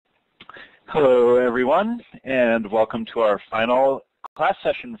Hello, everyone, and welcome to our final class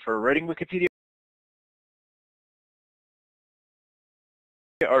session for writing Wikipedia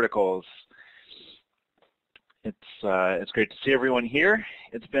articles. It's great to see everyone here.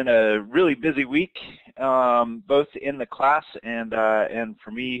 It's been a really busy week, both in the class and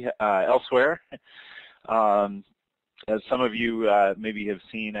for me elsewhere. As some of you maybe have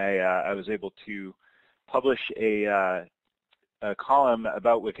seen, I was able to publish a column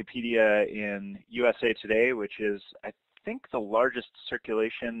about Wikipedia in USA Today, which is, I think, the largest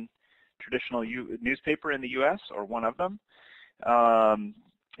circulation traditional newspaper in the U.S., or one of them,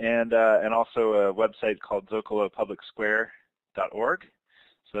 and also a website called ZocaloPublicSquare.org.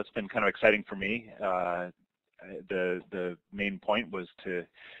 So that's been kind of exciting for me. The main point was to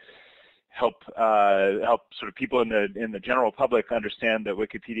help sort of people in the general public understand that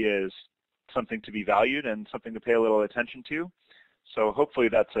Wikipedia is something to be valued and something to pay a little attention to. So hopefully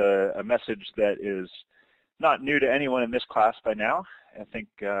that's a message that is not new to anyone in this class by now. I think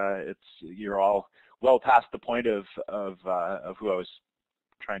you're all well past the point of who I was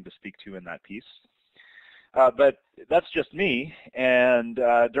trying to speak to in that piece. But that's just me, and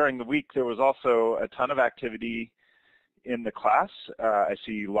during the week there was also a ton of activity in the class. I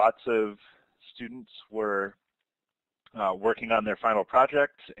see lots of students were working on their final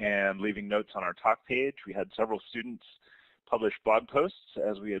projects and leaving notes on our talk page. We had several students publish blog posts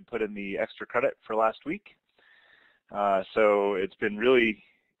as we had put in the extra credit for last week. So it's been really,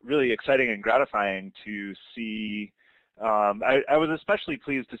 really exciting and gratifying to see. I was especially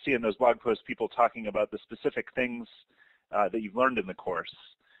pleased to see in those blog posts people talking about the specific things that you've learned in the course,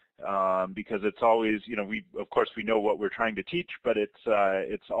 because it's always, of course we know what we're trying to teach, but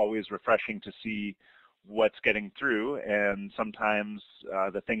it's always refreshing to see what's getting through, and sometimes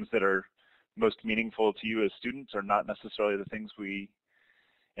the things that are most meaningful to you as students are not necessarily the things we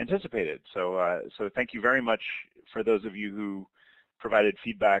anticipated. So thank you very much for those of you who provided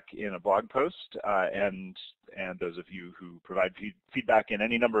feedback in a blog post, and those of you who provide feedback in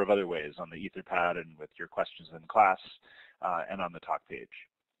any number of other ways on the Etherpad and with your questions in class and on the talk page.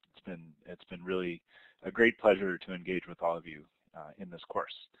 It's been really a great pleasure to engage with all of you in this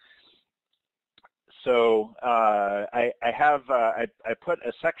course. So I put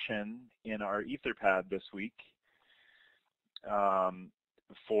a section in our Etherpad this week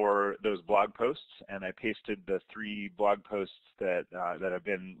for those blog posts, and I pasted the 3 blog posts that have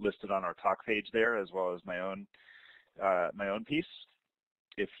been listed on our talk page there, as well as my own piece.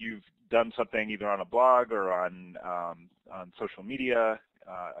 If you've done something either on a blog or on social media,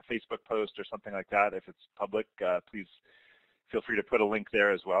 a Facebook post or something like that, if it's public, please feel free to put a link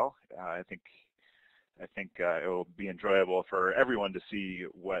there as well. I think it will be enjoyable for everyone to see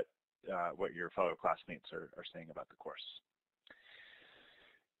what your fellow classmates are saying about the course.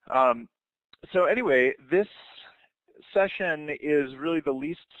 So anyway, this session is really the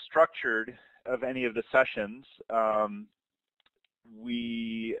least structured of any of the sessions.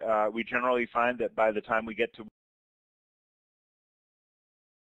 We generally find that by the time we get to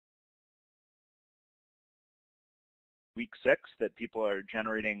week 6, that people are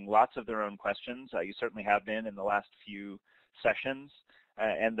generating lots of their own questions. You certainly have been in the last few sessions.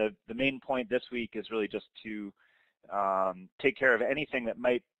 And the main point this week is really just to take care of anything that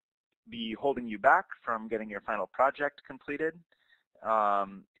might be holding you back from getting your final project completed.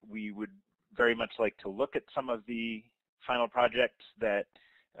 We would very much like to look at some of the final projects that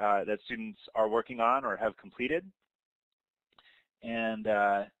students are working on or have completed. And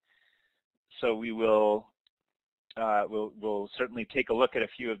so we will we'll certainly take a look at a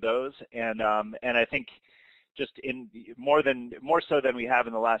few of those, and I think just more so than we have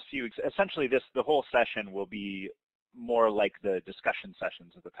in the last few weeks. Essentially, the whole session will be more like the discussion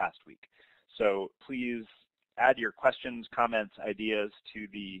sessions of the past week. So please add your questions, comments, ideas to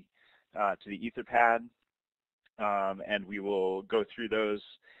the Etherpad, and we will go through those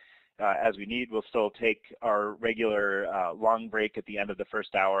as we need. We'll still take our regular long break at the end of the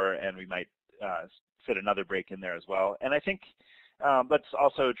first hour, and we might fit another break in there as well. And I think let's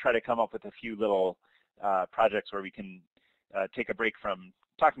also try to come up with a few little projects where we can take a break from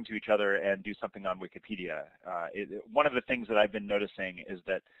talking to each other and do something on Wikipedia. One of the things that I've been noticing is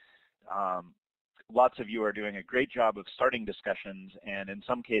that lots of you are doing a great job of starting discussions, and in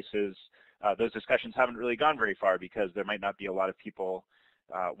some cases those discussions haven't really gone very far because there might not be a lot of people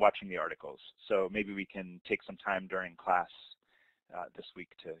watching the articles. So maybe we can take some time during class this week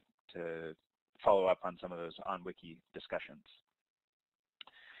to follow up on some of those on Wiki discussions.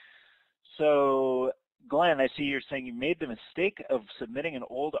 So Glenn, I see you're saying you made the mistake of submitting an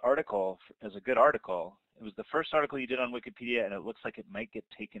old article as a good article. It was the first article you did on Wikipedia, and it looks like it might get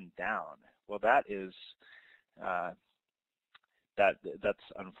taken down. Well, that is that's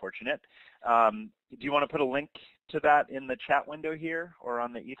unfortunate. Do you want to put a link to that in the chat window here or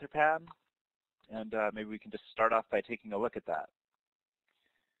on the Etherpad? And maybe we can just start off by taking a look at that.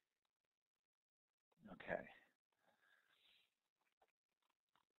 Okay.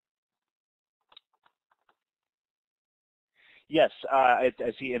 Yes, I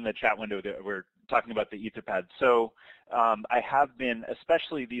see in the chat window that we're talking about the Etherpad. So I have been,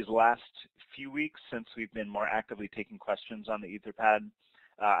 especially these last few weeks since we've been more actively taking questions on the Etherpad,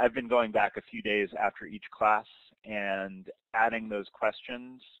 I've been going back a few days after each class and adding those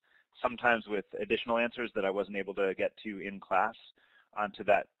questions, sometimes with additional answers that I wasn't able to get to in class, onto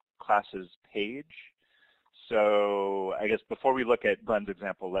that class's page. So I guess before we look at Glenn's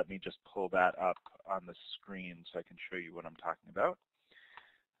example, let me just pull that up on the screen so I can show you what I'm talking about.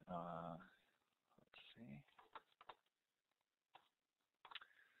 Let's see.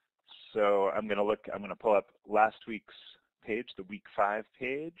 So I'm going to pull up last week's page, the week 5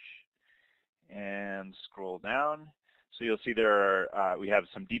 page, and scroll down. So you'll see there are, we have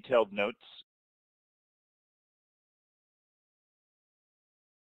some detailed notes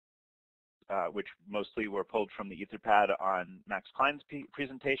which mostly were pulled from the Etherpad on Max Klein's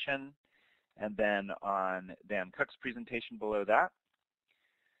presentation, and then on Dan Cook's presentation below that.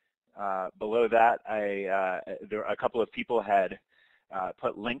 There a couple of people had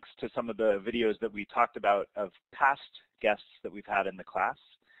put links to some of the videos that we talked about of past guests that we've had in the class.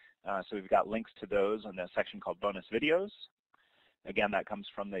 So we've got links to those in a section called bonus videos. Again, that comes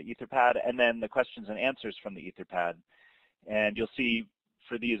from the Etherpad, and then the questions and answers from the Etherpad. And you'll see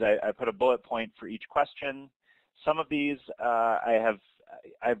for these, I put a bullet point for each question. Some of these I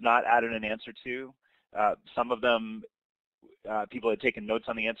have not added an answer to. Some of them people had taken notes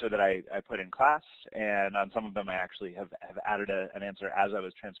on the answer that I put in class, and on some of them I actually have added an answer as I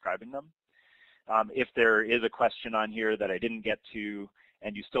was transcribing them. If there is a question on here that I didn't get to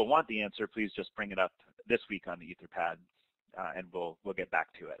and you still want the answer, please just bring it up this week on the Etherpad, and we'll get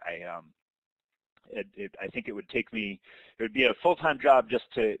back to it. I think it would take me, it would be a full-time job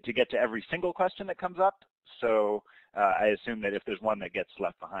just to get to every single question that comes up. So I assume that if there's one that gets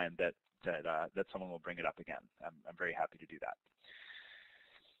left behind, that someone will bring it up again. I'm very happy to do that.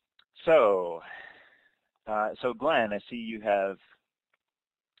 So, so Glenn, I see you have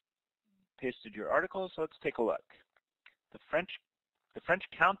pasted your article, so let's take a look. The French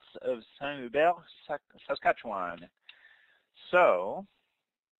Counts of Saint-Hubert, Saskatchewan. So,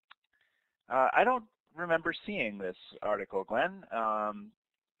 I don't remember seeing this article, Glenn. I'm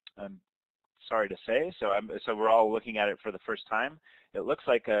sorry to say. So we're all looking at it for the first time. It looks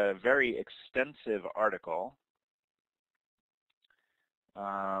like a very extensive article.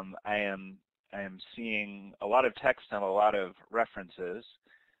 I am seeing a lot of text and a lot of references.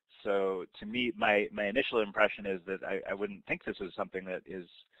 So to me, my initial impression is that I wouldn't think this is something that is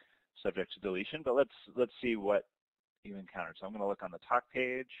subject to deletion. But let's see what you encountered. So I'm going to look on the talk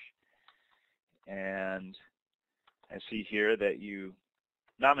page. And I see here that you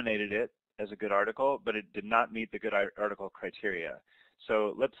nominated it as a good article, but it did not meet the good article criteria.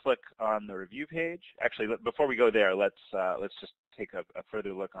 So let's look on the review page. Actually, before we go there, let's just take a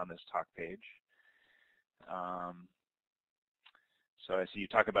further look on this talk page. So I see you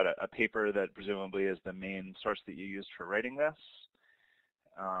talk about a paper that presumably is the main source that you used for writing this.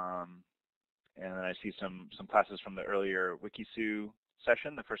 And then I see some classes from the earlier WikiSU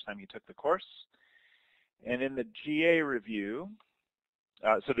session, the first time you took the course. And in the GA review,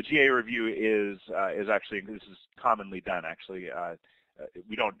 so the GA review is actually, this is commonly done actually.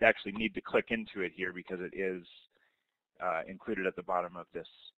 We don't actually need to click into it here because it is included at the bottom of this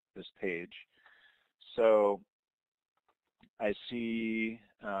page. So I see,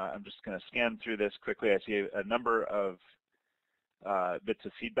 I'm just going to scan through this quickly. I see a number of bits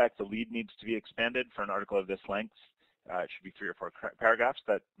of feedback. The lead needs to be expanded for an article of this length. It should be 3 or 4 paragraphs.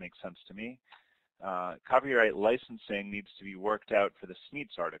 That makes sense to me. Copyright licensing needs to be worked out for the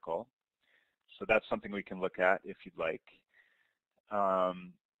Smeets article. So that's something we can look at if you'd like.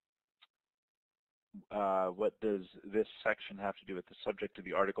 What does this section have to do with the subject of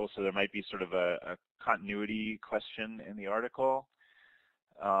the article? So there might be sort of a continuity question in the article.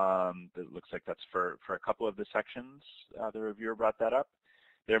 That looks like that's for a couple of the sections. The reviewer brought that up.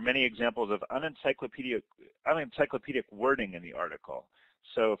 There are many examples of unencyclopedic wording in the article.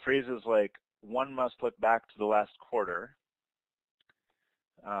 So phrases like, one must look back to the last quarter,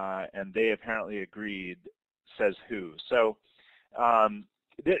 and they apparently agreed, says who. So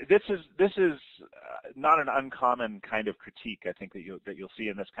this is not an uncommon kind of critique, I think, that you'll see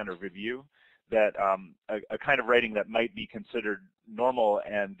in this kind of review, that a kind of writing that might be considered normal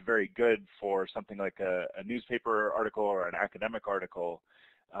and very good for something like a newspaper article or an academic article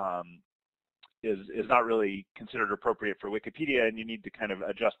is not really considered appropriate for Wikipedia, and you need to kind of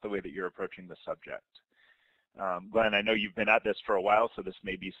adjust the way that you're approaching the subject. Glenn, I know you've been at this for a while, so this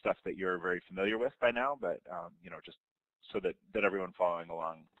may be stuff that you're very familiar with by now, but you know, just so that everyone following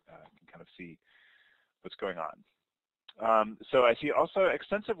along can kind of see what's going on. So I see also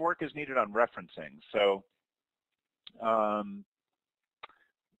extensive work is needed on referencing. So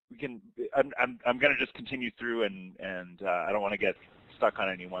we can. I'm going to just continue through, and I don't want to get stuck on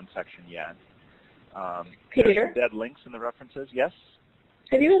any one section yet. Peter? There's dead links in the references. Yes.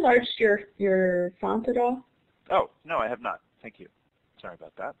 Have you enlarged your font at all? Oh no, I have not. Thank you. Sorry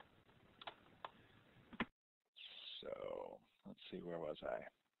about that. So let's see, where was I?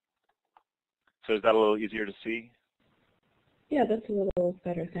 So is that a little easier to see? Yeah, that's a little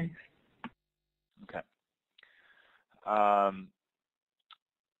better, thanks. Okay.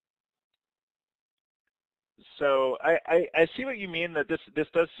 So I see what you mean, that this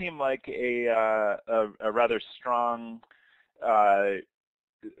does seem like a rather strong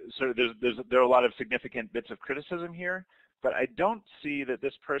sort of there are a lot of significant bits of criticism here, but I don't see that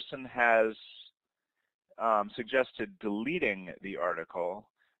this person has suggested deleting the article.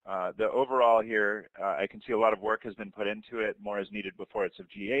 The overall here, I can see a lot of work has been put into it. More is needed before it's of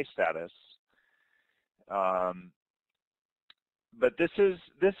GA status. But this is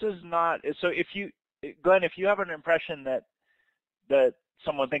not. So if you, Glenn, if you have an impression that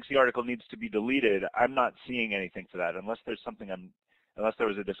someone thinks the article needs to be deleted, I'm not seeing anything for that, unless there's something unless there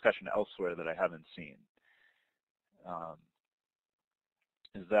was a discussion elsewhere that I haven't seen.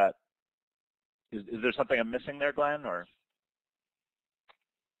 Is there something I'm missing there, Glenn, or?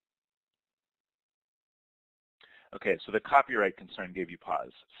 Okay, so the copyright concern gave you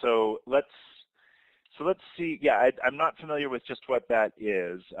pause. So let's see. Yeah, I'm not familiar with just what that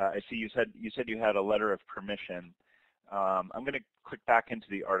is. I see you said you had a letter of permission. I'm going to click back into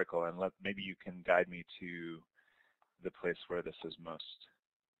the article and maybe you can guide me to the place where this is most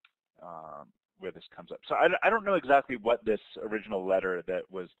where this comes up. So I don't know exactly what this original letter that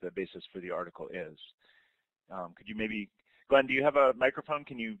was the basis for the article is. Could you maybe, Glenn, do you have a microphone?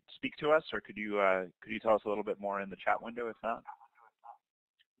 Can you speak to us, or could you tell us a little bit more in the chat window, if not?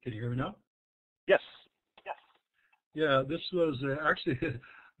 Can you hear me now? Yes. Yes. Yeah, this was actually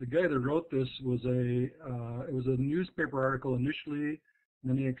the guy that wrote this was it was a newspaper article initially,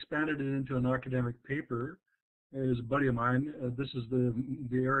 and then he expanded it into an academic paper. It was a buddy of mine. This is the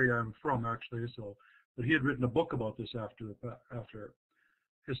area I'm from, actually. So, but he had written a book about this after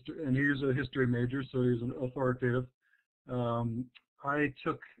history, and he was a history major, so he's an authoritative. I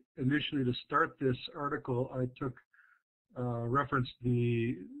took initially, to start this article, I took referenced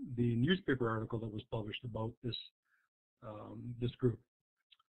the newspaper article that was published about this this group.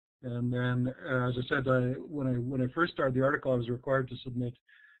 And then, as I said, when I first started the article, I was required to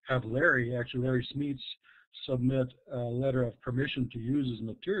have Larry Smeets, submit a letter of permission to use his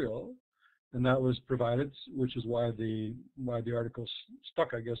material, and that was provided, which is why the article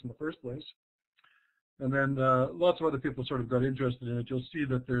stuck, I guess, in the first place. And then lots of other people sort of got interested in it. You'll see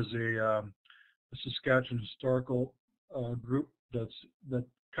that there's a Saskatchewan historical group that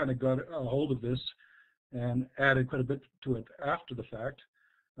kind of got a hold of this and added quite a bit to it after the fact.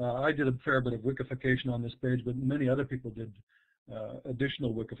 I did a fair bit of Wikification on this page, but many other people did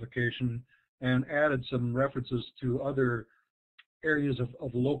additional Wikification and added some references to other areas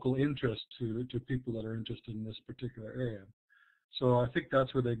of local interest to people that are interested in this particular area. So I think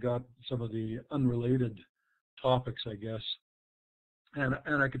that's where they got some of the unrelated topics, I guess.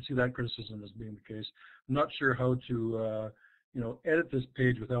 And I could see that criticism as being the case. I'm not sure how to edit this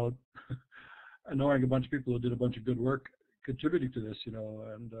page without annoying a bunch of people who did a bunch of good work contributing to this,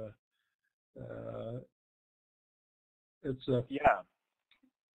 and it's yeah.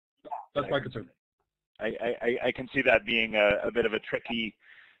 That's my concern. I can see that being a bit of a tricky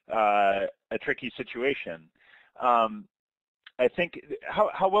situation. I think,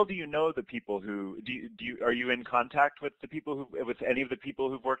 how well do you know the people who are you in contact with the people with any of the people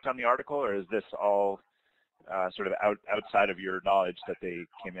who've worked on the article, or is this all sort of outside of your knowledge that they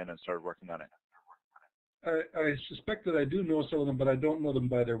came in and started working on it? I suspect that I do know some of them, but I don't know them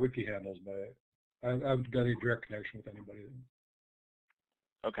by their wiki handles. I haven't got any direct connection with anybody.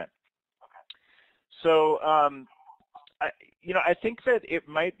 Okay. So, I think that it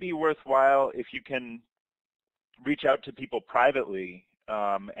might be worthwhile if you can reach out to people privately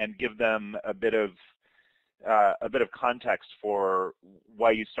and give them a bit of context for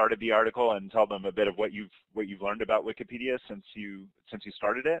why you started the article, and tell them a bit of what you've learned about Wikipedia since you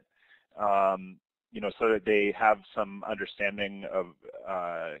started it. you know, so that they have some understanding of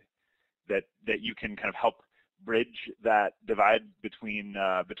that you can kind of help bridge that divide between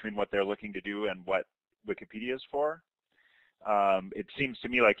what they're looking to do and what Wikipedia is for. It seems to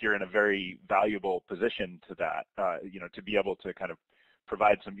me like you're in a very valuable position to that, you know, to be able to kind of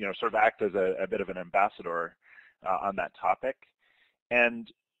provide some, you know, sort of act as a bit of an ambassador on that topic.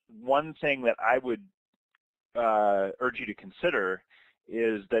 And one thing that I would urge you to consider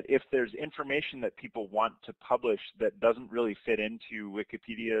is that if there's information that people want to publish that doesn't really fit into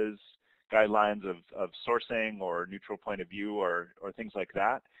Wikipedia's guidelines of sourcing or neutral point of view or things like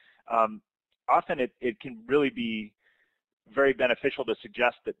that, often it can really be very beneficial to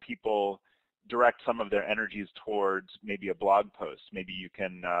suggest that people direct some of their energies towards maybe a blog post. Maybe you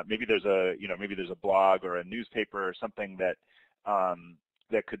can, maybe there's a blog or a newspaper or something that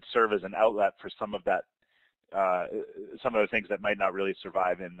that could serve as an outlet for some of that, some of the things that might not really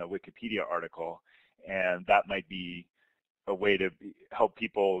survive in the Wikipedia article, and that might be a way to help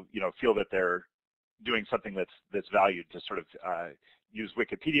people, you know, feel that they're doing something that's valued, to sort of use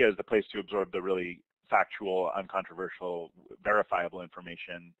Wikipedia as the place to absorb the really factual, uncontroversial, verifiable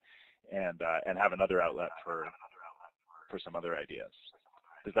information, and have another outlet for some other ideas.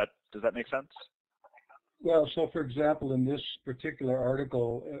 Does that make sense? Well, so for example, in this particular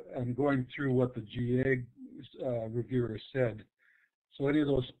article, I'm going through what the GA reviewer said. So any of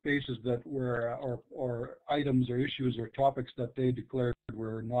those spaces that were, or items or issues or topics that they declared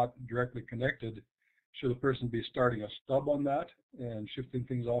were not directly connected, should a person be starting a stub on that and shifting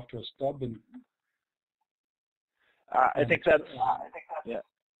things off to a stub? And I think that's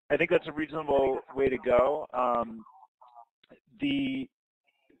a reasonable way to go.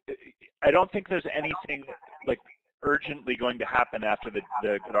 I don't think there's anything like urgently going to happen after the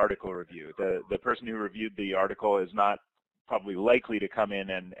good article review. The person who reviewed the article is not probably likely to come in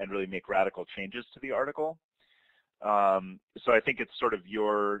and really make radical changes to the article. So I think it's sort of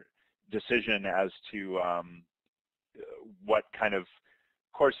your decision as to what kind of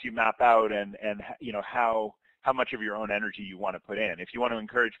course you map out and you know, how much of your own energy you want to put in. If you want to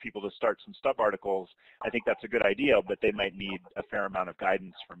encourage people to start some stub articles, I think that's a good idea, but they might need a fair amount of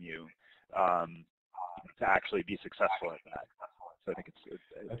guidance from you to actually be successful at that. So I think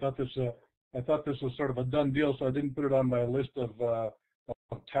I thought this was sort of a done deal, so I didn't put it on my list of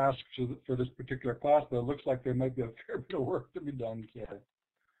tasks for this particular class, but it looks like there might be a fair bit of work to be done. So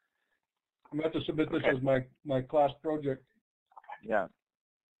I'm going to have to submit this as my class project. Yeah.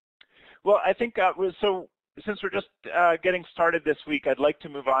 Well, I think so. Since we're just getting started this week, I'd like to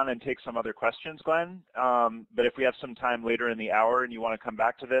move on and take some other questions, Glenn. But if we have some time later in the hour and you want to come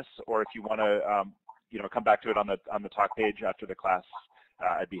back to this, or if you want to, you know, come back to it on the talk page after the class,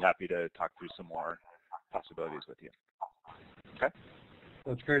 I'd be happy to talk through some more possibilities with you. Okay.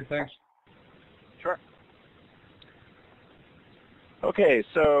 That's great. Thanks. Sure. Okay.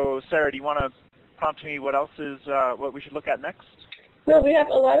 So, Sarah, do you want to prompt me what else is what we should look at next? Well, we have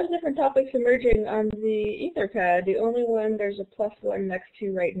a lot of different topics emerging on the Etherpad. The only one there's a +1 next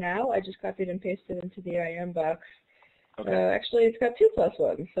to right now, I just copied and pasted into the IM box. Okay. Actually, it's got 2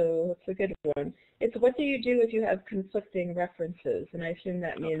 +1s, so it's a good one. It's what do you do if you have conflicting references? And I assume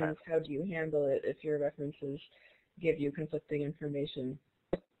that means how do you handle it if your references give you conflicting information?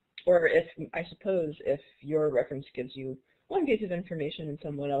 Or if, I suppose, if your reference gives you one piece of information and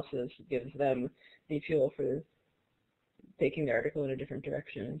someone else's gives them the fuel for taking the article in a different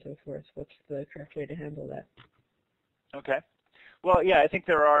direction and so forth. What's the correct way to handle that? Okay. Well, yeah, I think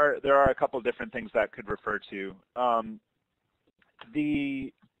there are a couple of different things that could refer to. And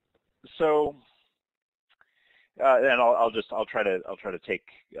I'll try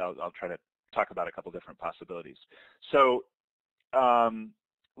to talk about a couple different possibilities. So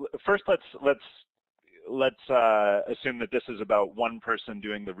first, let's assume that this is about one person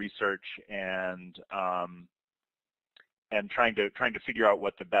doing the research and trying to figure out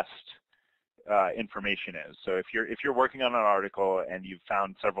what the best information is. So if you're working on an article and you've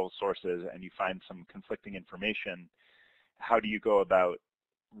found several sources and you find some conflicting information, how do you go about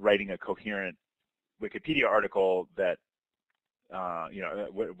writing a coherent Wikipedia article that you know,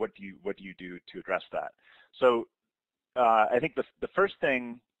 what do you do to address that? So I think the first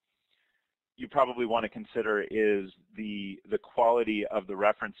thing you probably want to consider is the quality of the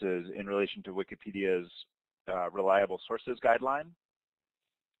references in relation to Wikipedia's reliable sources guideline,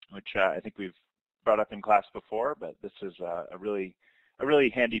 which I think we've brought up in class before, but this is a really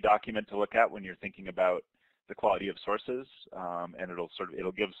handy document to look at when you're thinking about the quality of sources, and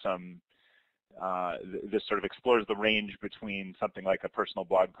it'll give some this sort of explores the range between something like a personal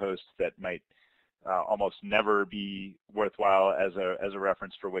blog post that might almost never be worthwhile as a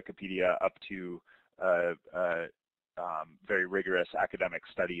reference for Wikipedia up to very rigorous academic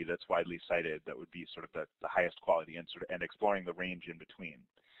study that's widely cited that would be sort of the highest quality, and exploring the range in between.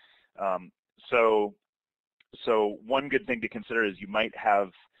 So one good thing to consider is you might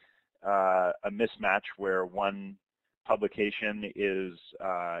have a mismatch where one publication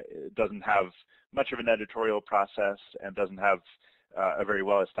doesn't have much of an editorial process and doesn't have a very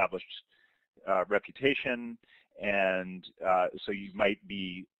well-established reputation, and so you might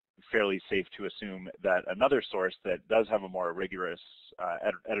be fairly safe to assume that another source that does have a more rigorous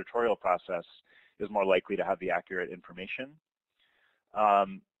editorial process is more likely to have the accurate information.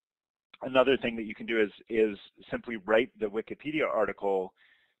 Another thing that you can do is simply write the Wikipedia article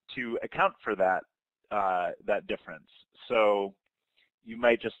to account for that that difference. So you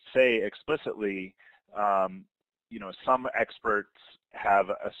might just say explicitly, you know, some experts have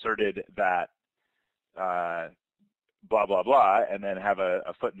asserted that blah blah blah, and then have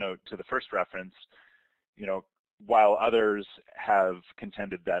a footnote to the first reference, you know, while others have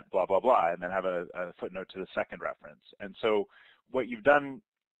contended that blah blah blah, and then have a footnote to the second reference. And so what you've done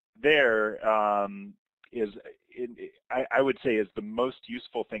there is, I would say, is the most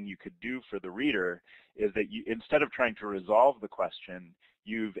useful thing you could do for the reader, is that you, instead of trying to resolve the question,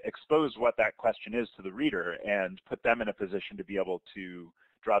 you've exposed what that question is to the reader and put them in a position to be able to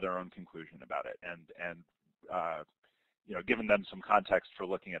draw their own conclusion about it, and you know, given them some context for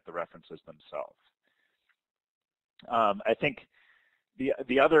looking at the references themselves. I think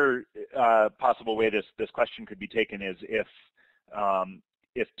the other possible way this question could be taken is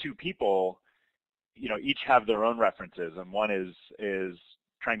if two people, you know, each have their own references, and one is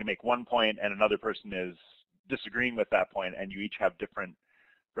trying to make one point and another person is disagreeing with that point, and you each have different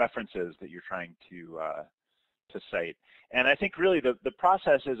references that you're trying to cite. And I think really the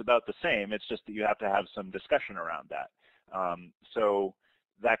process is about the same. It's just that you have to have some discussion around that. So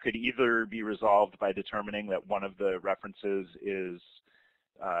that could either be resolved by determining that one of the references is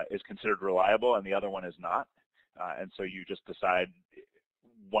considered reliable and the other one is not. And so you just decide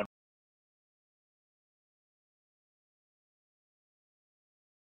one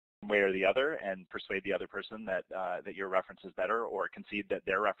way or the other and persuade the other person that that your reference is better, or concede that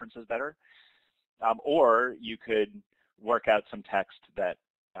their reference is better. Or you could work out some text that,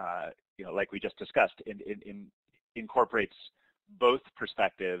 you know, like we just discussed, incorporates both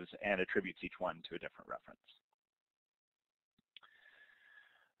perspectives and attributes each one to a different reference.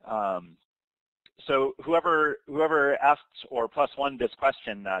 So whoever asks or +1 this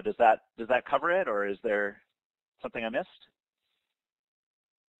question, does that cover it, or is there something I missed?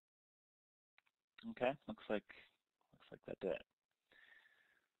 Okay, looks like that did it.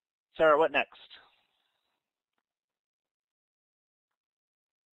 Sarah, what next?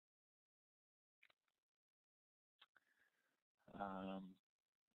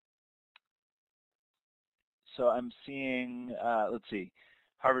 So I'm seeing, let's see,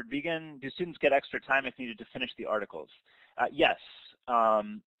 Harvard Vegan, do students get extra time if needed to finish the articles? Yes,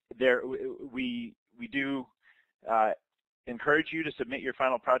 we do encourage you to submit your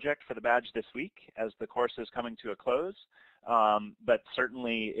final project for the badge this week as the course is coming to a close. But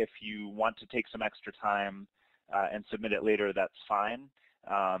certainly if you want to take some extra time and submit it later, that's fine.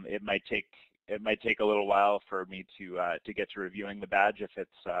 It might take a little while for me to get to reviewing the badge if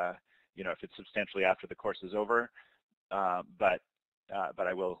it's you know, if it's substantially after the course is over, but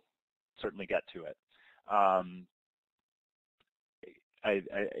I will certainly get to it.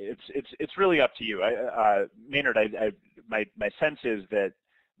 It's really up to you. Maynard, my sense is that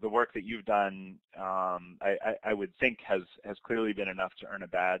the work that you've done, I would think has clearly been enough to earn a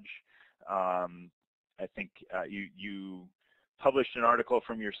badge. I think you published an article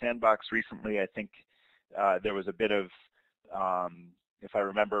from your sandbox recently. I think there was a bit of, if I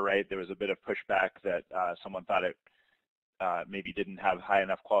remember right, there was a bit of pushback that someone thought it maybe didn't have high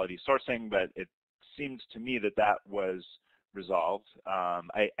enough quality sourcing, but it seems to me that that was resolved.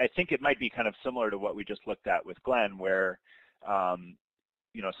 I think it might be kind of similar to what we just looked at with Glenn, where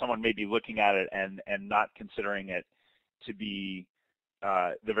you know, someone may be looking at it and not considering it to be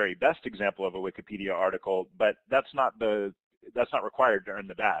the very best example of a Wikipedia article, but that's not required to earn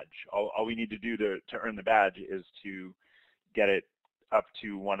the badge. All we need to do to earn the badge is to get it up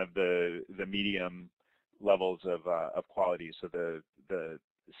to one of the medium levels of quality. So the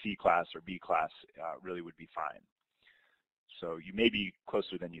C class or B class really would be fine. So you may be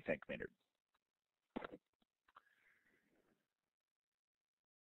closer than you think, Maynard.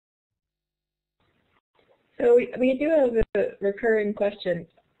 So we do have a recurring question.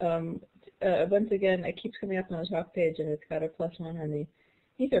 Once again, it keeps coming up on the talk page, and it's got a +1 on the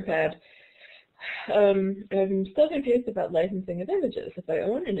Etherpad. I'm still confused about licensing of images. If I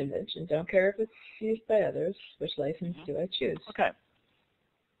own an image and don't care if it's used by others, which license do I choose? Okay.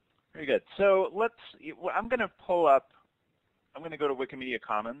 Very good. So I'm going to pull up, I'm going to go to Wikimedia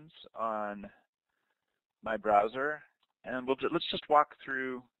Commons on my browser, and let's just walk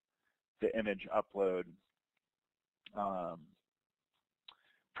through the image upload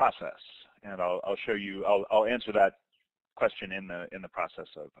process, and I'll show you. I'll answer that question in the process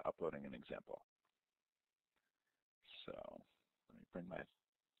of uploading an example. So let me bring my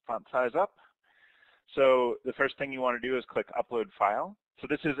font size up. So the first thing you want to do is click Upload File. So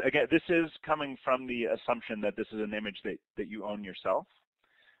this is coming from the assumption that this is an image that you own yourself.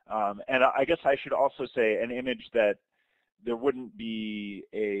 And I guess I should also say an image that there wouldn't be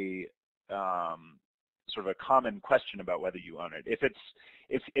a sort of a common question about whether you own it.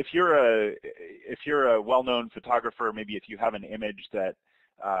 If you're a well-known photographer, maybe if you have an image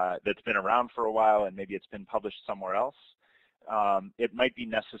that's been around for a while and maybe it's been published somewhere else, it might be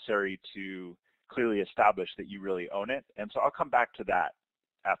necessary to clearly establish that you really own it. And so I'll come back to that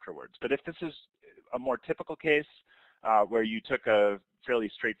afterwards. But if this is a more typical case where you took a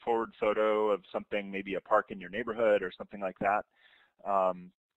fairly straightforward photo of something, maybe a park in your neighborhood or something like that,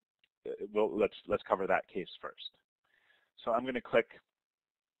 let's cover that case first. So I'm going to click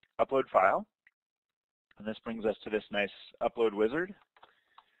Upload File, and this brings us to this nice upload wizard.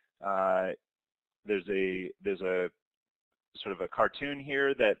 There's a sort of a cartoon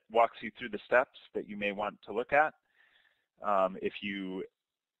here that walks you through the steps that you may want to look at. If you've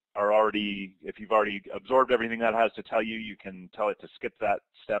already absorbed everything that has to tell you, you can tell it to skip that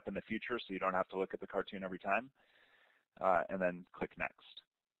step in the future, so you don't have to look at the cartoon every time. And then click Next.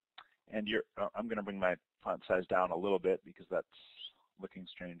 And I'm going to bring my font size down a little bit because that's looking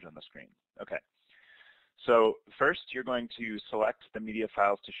strange on the screen. Okay. So first, you're going to select the media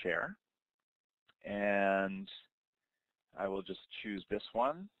files to share, and I will just choose this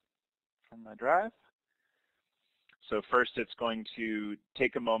one from my drive. So first, it's going to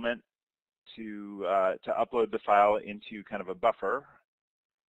take a moment to upload the file into kind of a buffer.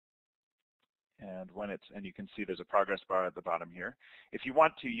 And you can see there's a progress bar at the bottom here. If you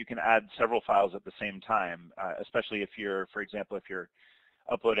want to, you can add several files at the same time, especially if for example, if you're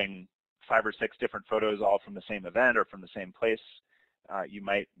uploading 5 or 6 different photos all from the same event or from the same place, you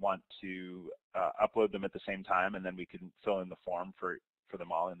might want to upload them at the same time, and then we can fill in the form for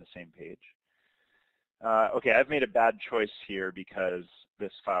them all in the same page. Okay, I've made a bad choice here because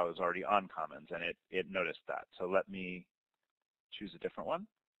this file is already on Commons, and it noticed that. So let me choose a different one.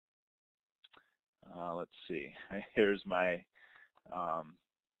 Let's see. Here's my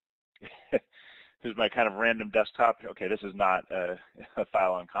here's my kind of random desktop. Okay, this is not a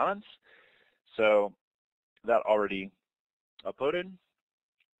file on Commons, so that already uploaded.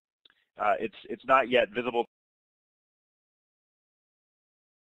 It's not yet visible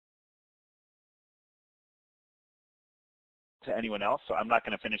to anyone else, so I'm not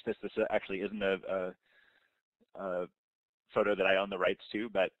going to finish this. This actually isn't a photo that I own the rights to,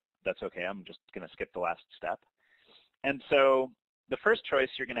 but that's okay. I'm just going to skip the last step. And so the first choice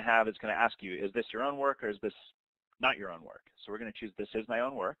you're going to have is going to ask you, is this your own work or is this not your own work? So we're going to choose this is my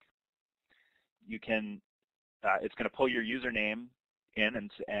own work. You can, it's going to pull your username in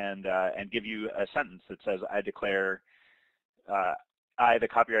and give you a sentence that says, I declare, I, the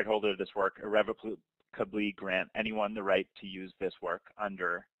copyright holder of this work, irrevocably grant anyone the right to use this work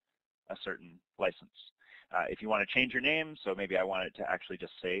under a certain license. If you want to change your name, so maybe I want it to actually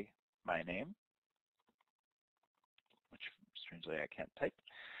just say my name, which strangely I can't type.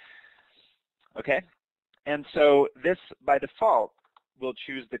 Okay, and so this, by default, will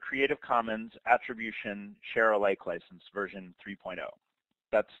choose the Creative Commons Attribution Share Alike license, version 3.0.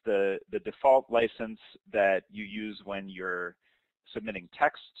 That's the default license that you use when you're submitting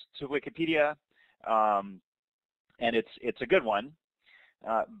text to Wikipedia, and it's a good one.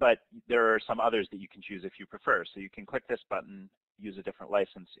 But there are some others that you can choose if you prefer. So you can click this button, use a different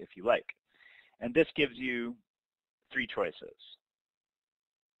license if you like. And this gives you 3 choices.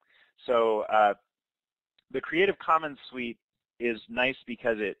 So the Creative Commons suite is nice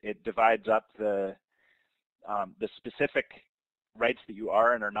because it divides up the specific rights that you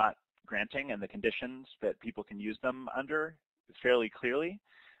are and are not granting and the conditions that people can use them under fairly clearly.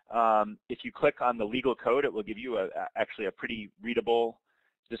 If you click on the legal code, it will give you actually a pretty readable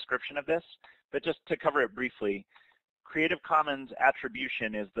description of this, but just to cover it briefly, Creative Commons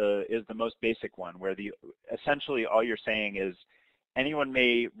attribution is the most basic one, where essentially all you're saying is anyone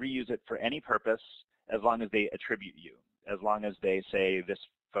may reuse it for any purpose as long as they attribute you, as long as they say this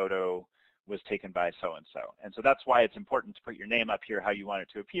photo was taken by so-and-so. And so that's why it's important to put your name up here how you want it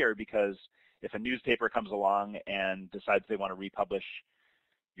to appear, because if a newspaper comes along and decides they want to republish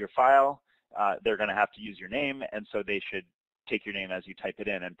your file, they're going to have to use your name, and so they should take your name as you type it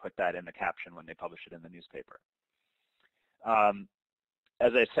in and put that in the caption when they publish it in the newspaper.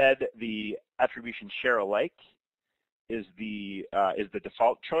 As I said, the attribution share alike is the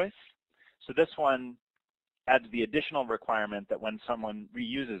default choice. So this one adds the additional requirement that when someone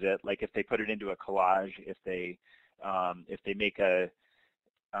reuses it, like if they put it into a collage, if they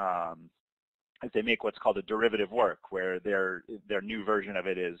make what's called a derivative work, where their new version of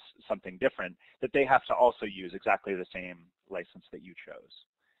it is something different, that they have to also use exactly the same license that you chose.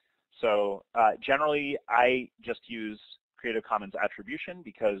 So generally, I just use Creative Commons attribution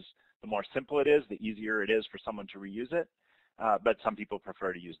because the more simple it is, the easier it is for someone to reuse it. But some people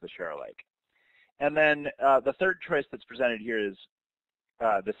prefer to use the share alike. And then the third choice that's presented here is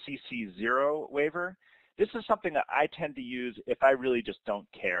the CC0 waiver. This is something that I tend to use if I really just don't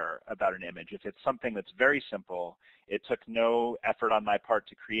care about an image. If it's something that's very simple, it took no effort on my part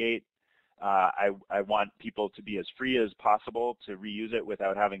to create. I want people to be as free as possible to reuse it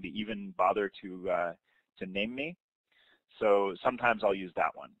without having to even bother to name me. So sometimes I'll use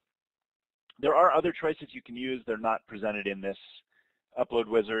that one. There are other choices you can use. They're not presented in this upload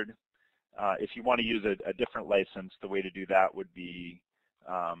wizard. If you want to use a different license, the way to do that would be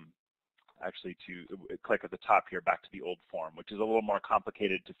actually to click at the top here back to the old form, which is a little more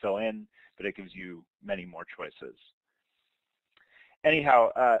complicated to fill in, but it gives you many more choices. Anyhow,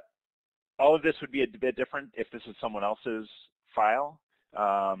 all of this would be a bit different if this is someone else's file.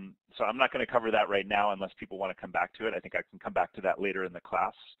 So I'm not going to cover that right now unless people want to come back to it. I think I can come back to that later in the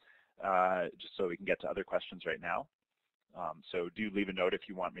class, just so we can get to other questions right now. So do leave a note if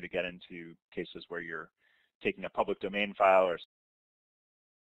you want me to get into cases where you're taking a public domain file or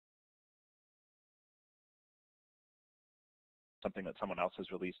something that someone else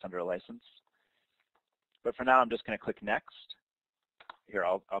has released under a license. But for now, I'm just going to click next. Here,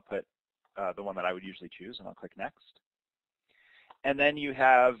 I'll put the one that I would usually choose, and I'll click next. And then you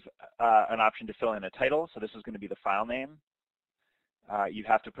have an option to fill in a title. So this is going to be the file name. You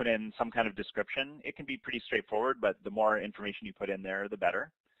have to put in some kind of description. It can be pretty straightforward, but the more information you put in there, the better.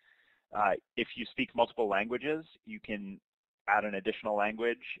 If you speak multiple languages, you can add an additional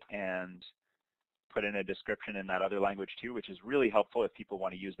language and put in a description in that other language too, which is really helpful if people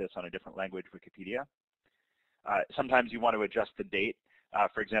want to use this on a different language Wikipedia. Sometimes you want to adjust the date.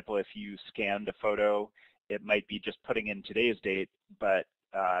 For example, if you scanned a photo, it might be just putting in today's date, but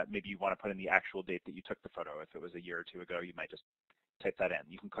maybe you want to put in the actual date that you took the photo. If it was a year or two ago, you might just type that in.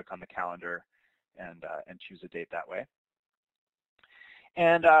 You can click on the calendar and choose a date that way.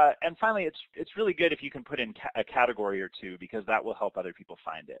 And finally, it's really good if you can put in a category or two, because that will help other people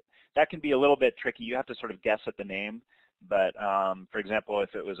find it. That can be a little bit tricky. You have to sort of guess at the name. But for example,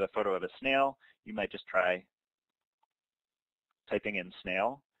 if it was a photo of a snail, you might just try typing in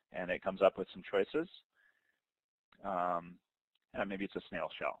snail, and it comes up with some choices. And maybe it's a snail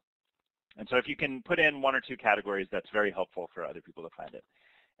shell. And so if you can put in one or two categories, that's very helpful for other people to find it.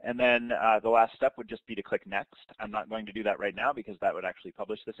 And then the last step would just be to click next. I'm not going to do that right now because that would actually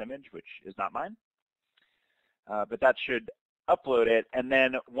publish this image, which is not mine. But that should upload it. And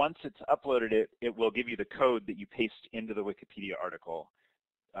then once it's uploaded, it will give you the code that you paste into the Wikipedia article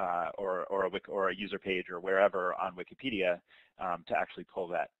or a user page or wherever on Wikipedia to actually pull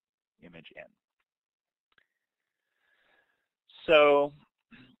that image in. So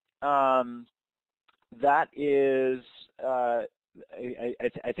that is, I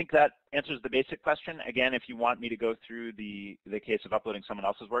think that answers the basic question. Again, if you want me to go through the case of uploading someone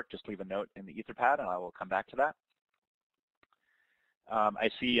else's work, just leave a note in the Etherpad and I will come back to that. I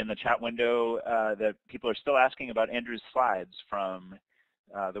see in the chat window that people are still asking about Andrew's slides from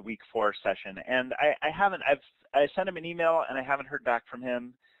the week 4 session, and I sent him an email and I haven't heard back from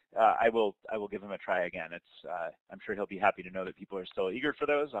him. I will give him a try again. I'm sure he'll be happy to know that people are still eager for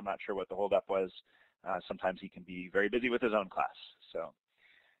those. I'm not sure what the holdup was. Sometimes he can be very busy with his own class, so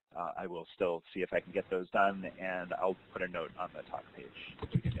I will still see if I can get those done, and I'll put a note on the talk page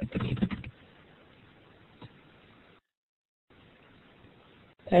if we can get those.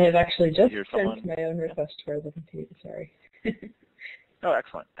 I have actually just sent my own request for the computer, sorry. Oh,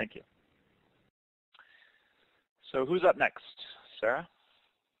 excellent. Thank you. So who's up next? Sarah?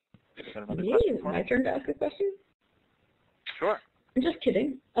 Me? My turn to ask a question? Sure. I'm just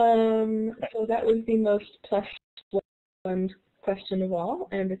kidding. So that was the most +1 question of all,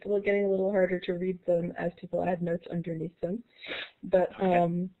 and it's getting a little harder to read them as people add notes underneath them. But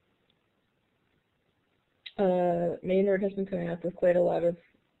okay. Maynard has been coming up with quite a lot of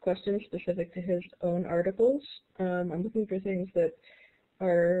questions specific to his own articles. I'm looking for things that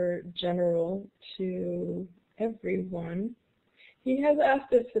are general to everyone. He has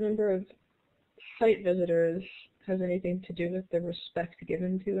asked if the number of site visitors has anything to do with the respect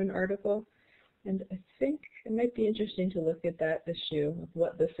given to an article. And I think it might be interesting to look at that issue of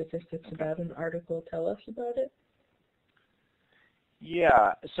what the statistics about an article tell us about it.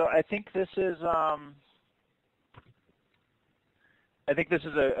 Yeah, so I think this is a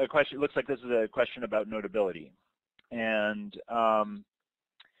question. It looks like this is a question about notability, and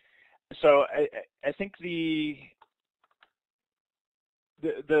so I think the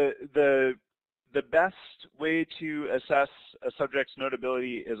best way to assess a subject's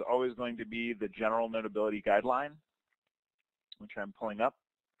notability is always going to be the general notability guideline, which I'm pulling up.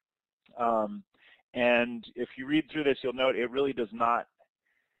 And if you read through this, you'll note it really does not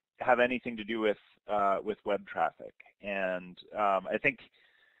have anything to do with web traffic. And I think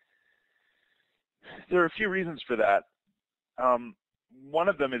there are a few reasons for that. One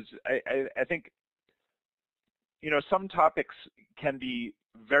of them is I think, you know, some topics can be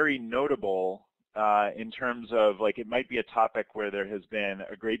very notable in terms of, like, it might be a topic where there has been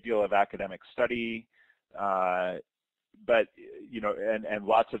a great deal of academic study, but, you know, and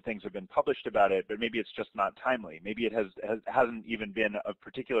lots of things have been published about it, but maybe it's just not timely. Maybe it hasn't even been of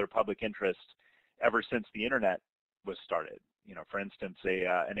particular public interest ever since the internet was started. You know, for instance,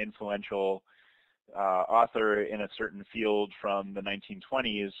 an influential author in a certain field from the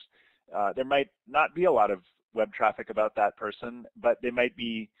 1920s, there might not be a lot of web traffic about that person, but they might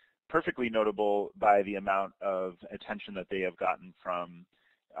be perfectly notable by the amount of attention that they have gotten from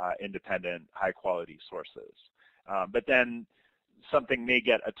independent, high-quality sources. But then something may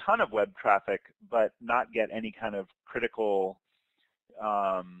get a ton of web traffic, but not get any kind of critical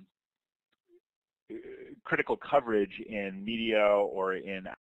coverage in media or in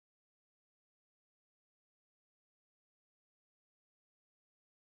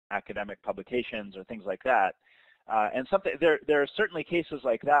academic publications or things like that. And there are certainly cases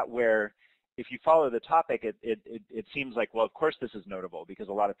like that where, if you follow the topic, it seems like, well, of course this is notable because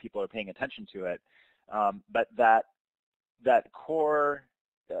a lot of people are paying attention to it. But that core,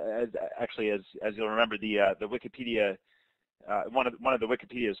 actually, as you'll remember, the Wikipedia, one of the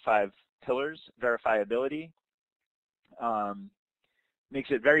Wikipedia's 5 pillars, verifiability, makes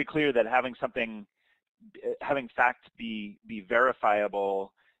it very clear that having fact be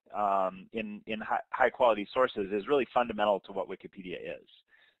verifiable in high quality sources is really fundamental to what Wikipedia is.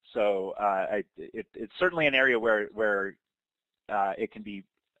 So it's certainly an area where it can be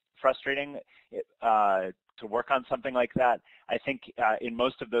frustrating to work on something like that. I think in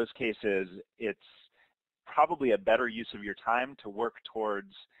most of those cases, it's probably a better use of your time to work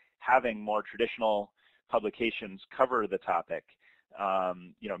towards having more traditional publications cover the topic.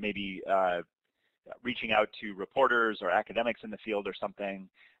 You know, maybe reaching out to reporters or academics in the field or something,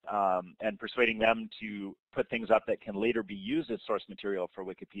 and persuading them to put things up that can later be used as source material for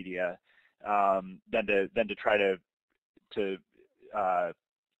Wikipedia, than to try to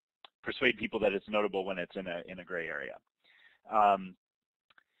persuade people that it's notable when it's in a gray area.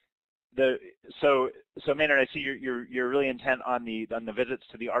 So Maynard, I see you're really intent on the visits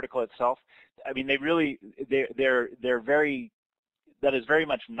to the article itself. I mean, they're very, that is very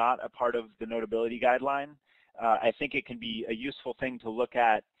much not a part of the notability guideline. I think it can be a useful thing to look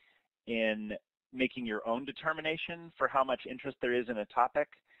at in making your own determination for how much interest there is in a topic,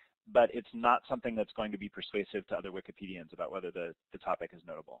 but it's not something that's going to be persuasive to other Wikipedians about whether the topic is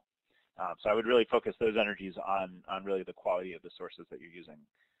notable. So I would really focus those energies on really the quality of the sources that you're using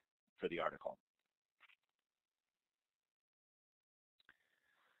for the article.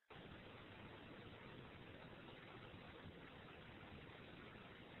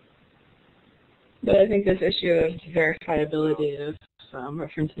 But I think this issue of verifiability of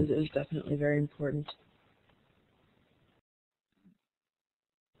references is definitely very important.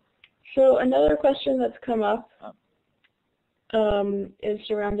 So another question that's come up is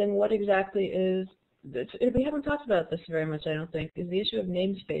surrounding what exactly is, we haven't talked about this very much, I don't think, is the issue of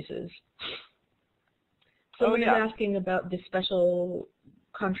namespaces. Someone is asking about the special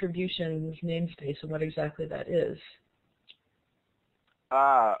contributions namespace and what exactly that is.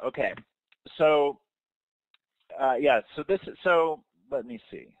 Okay. So, yeah, so let me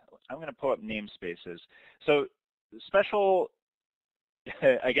see. I'm going to pull up namespaces. So special,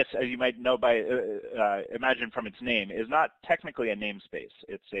 I guess, as you might know by, imagine from its name, is not technically a namespace.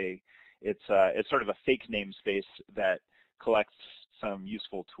 It's sort of a fake namespace that collects some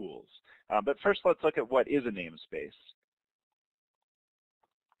useful tools. But first, let's look at what is a namespace.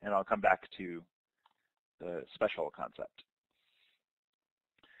 And I'll come back to the special concept.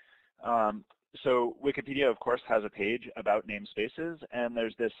 So Wikipedia, of course, has a page about namespaces, and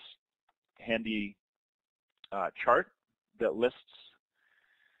there's this handy chart that lists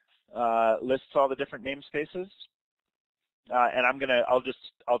all the different namespaces. And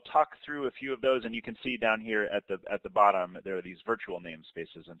I'll talk through a few of those, and you can see down here at the bottom there are these virtual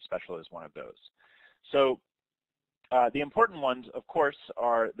namespaces, and special is one of those. So the important ones, of course,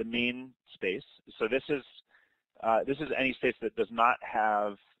 are the main space. So this is any space that does not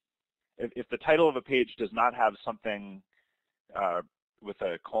have, if the title of a page does not have something with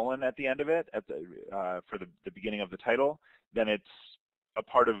a colon at the end of it for the beginning of the title, then it's a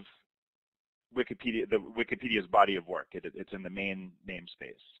part of Wikipedia's body of work. It's in the main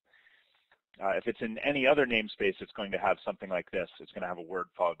namespace. If it's in any other namespace, it's going to have something like this. It's going to have a word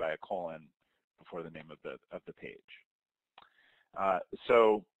followed by a colon before the name of the page.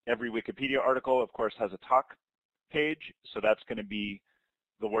 So every Wikipedia article, of course, has a talk page. So that's going to be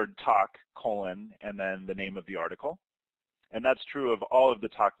the word talk, colon, and then the name of the article. And that's true of all of the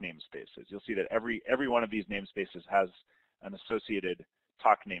talk namespaces. You'll see that every one of these namespaces has an associated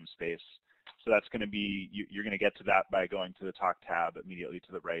talk namespace. So that's going to be, you're going to get to that by going to the talk tab immediately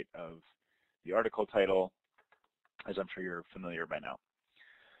to the right of the article title, as I'm sure you're familiar by now.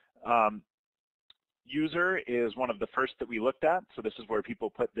 User is one of the first that we looked at. So this is where people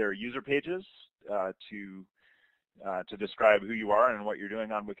put their user pages to describe who you are and what you're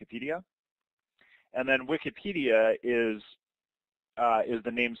doing on Wikipedia. And then Wikipedia is the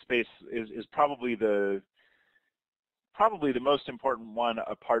namespace, is probably the most important one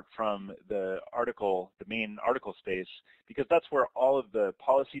apart from the main article space, because that's where all of the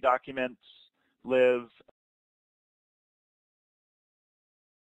policy documents live.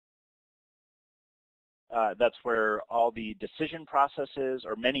 That's where all the decision processes,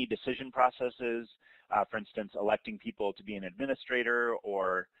 or many decision processes, for instance, electing people to be an administrator,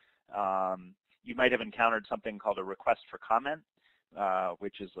 or you might have encountered something called a request for comment,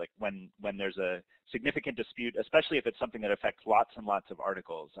 which is like when there's a significant dispute, especially if it's something that affects lots and lots of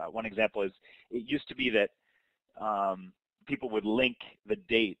articles. One example is, it used to be that people would link the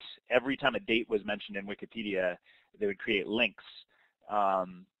date. Every time a date was mentioned in Wikipedia, they would create links.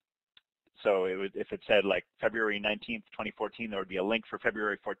 So if it said like February 19th, 2014, there would be a link for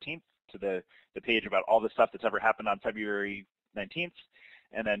February 14th to the page about all the stuff that's ever happened on February 19th.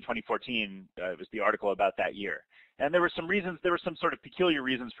 And then 2014 it was the article about that year. And there were some reasons, there were some sort of peculiar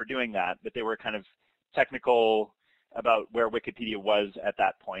reasons for doing that, but they were kind of technical about where Wikipedia was at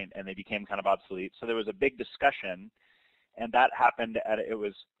that point, and they became kind of obsolete. So there was a big discussion, and that happened at, it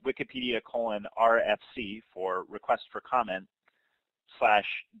was Wikipedia:RFC for request for comment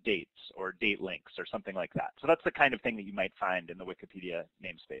 /dates or date links or something like that. So that's the kind of thing that you might find in the Wikipedia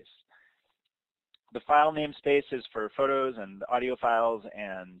namespace. The file namespace is for photos and audio files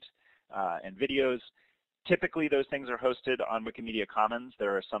and videos. Typically, those things are hosted on Wikimedia Commons.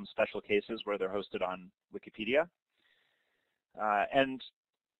 There are some special cases where they're hosted on Wikipedia. I'm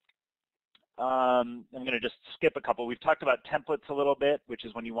going to just skip a couple. We've talked about templates a little bit, which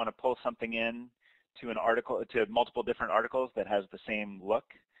is when you want to pull something in to an article, to multiple different articles that has the same look.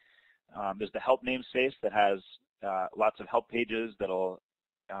 There's the help namespace that has lots of help pages that'll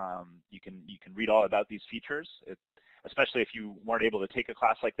you can read all about these features. Especially if you weren't able to take a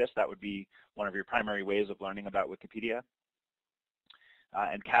class like this, that would be one of your primary ways of learning about Wikipedia.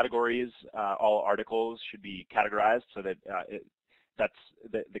 And categories, all articles should be categorized so that that's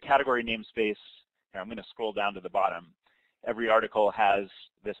the category namespace. Here, I'm going to scroll down to the bottom. Every article has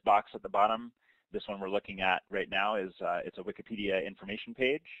this box at the bottom. This one we're looking at right now is it's a Wikipedia information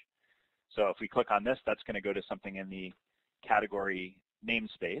page. So if we click on this, that's going to go to something in the category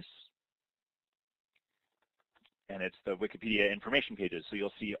namespace. And it's the Wikipedia information pages. So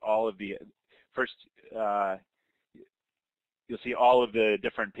you'll see all of the you'll see all of the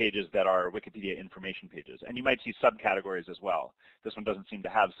different pages that are Wikipedia information pages. And you might see subcategories as well. This one doesn't seem to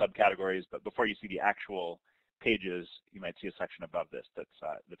have subcategories, but before you see the actual pages, you might see a section above this that's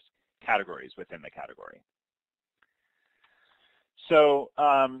categories within the category. So,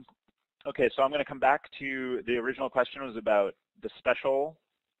 okay, so I'm going to come back to the original question was about the special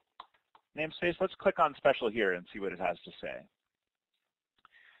namespace. Let's click on special here and see what it has to say.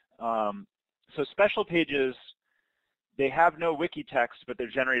 So special pages, they have no wiki text, but they're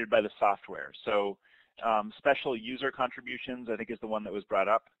generated by the software. So special user contributions, I think, is the one that was brought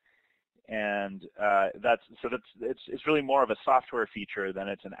up, and it's really more of a software feature than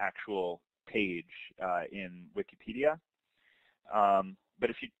it's an actual page in Wikipedia. But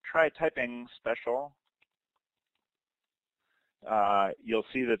if you try typing special, you'll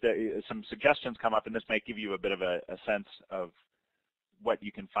see that some suggestions come up, and this might give you a bit of a sense of what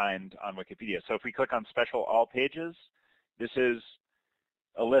you can find on Wikipedia. So if we click on Special All Pages, this is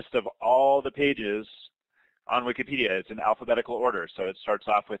a list of all the pages on Wikipedia. It's in alphabetical order, so it starts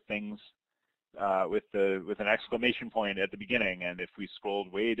off with things with an exclamation point at the beginning, and if we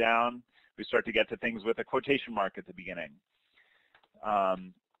scrolled way down, we start to get to things with a quotation mark at the beginning.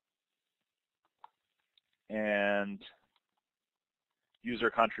 And user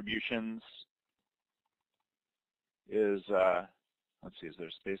contributions is, let's see, is there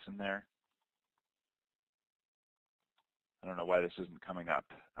space in there? I don't know why this isn't coming up.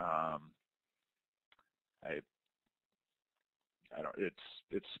 I don't.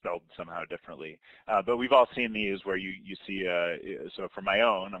 It's spelled somehow differently. But we've all seen these where you see. So for my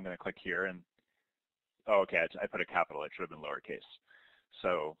own, I'm going to click here and. Oh, okay. I put a capital. It should have been lowercase.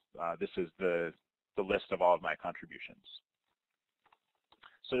 So this is the list of all of my contributions.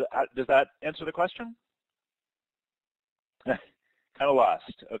 So does that answer the question? Kind of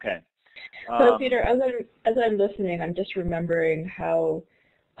lost. Okay. So Peter, as I'm listening, I'm just remembering how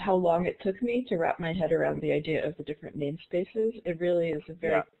long it took me to wrap my head around the idea of the different namespaces. It really is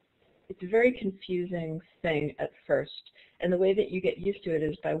it's a very confusing thing at first, and the way that you get used to it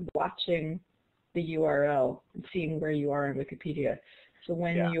is by watching the URL and seeing where you are in Wikipedia. So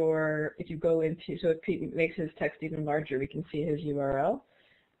when if you go into, so if Pete makes his text even larger, we can see his URL,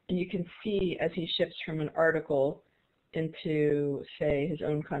 and you can see as he shifts from an article into, say, his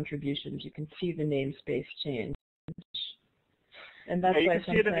own contributions, you can see the namespace change. And that's you why can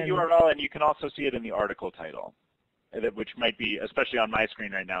see it in the URL, and you can also see it in the article title, which might be, especially on my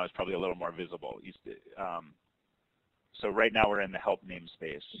screen right now, is probably a little more visible. So right now we're in the help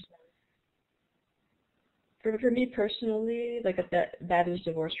namespace. For me personally, like that is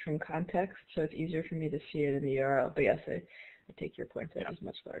divorced from context, so it's easier for me to see it in the URL. But yes, I take your point. That is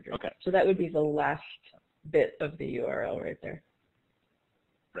much larger. Okay. So that would be the last bit of the URL right there.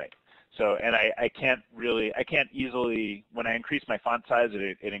 Right. So, and I can't easily, when I increase my font size,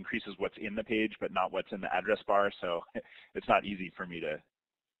 it increases what's in the page, but not what's in the address bar. So it's not easy for me to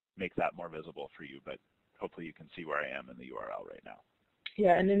make that more visible for you, but hopefully you can see where I am in the URL right now.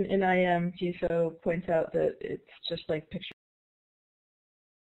 Yeah, and in IM, GSO points out that it's just like picture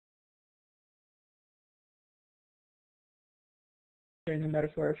in the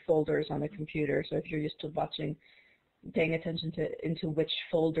metaphor of folders on a computer. So if you're used to paying attention into which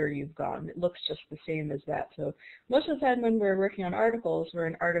folder you've gone, it looks just the same as that. So most of the time when we're working on articles, we're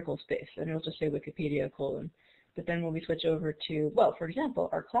in article space, and it'll just say Wikipedia : But then when we switch over to, well, for example,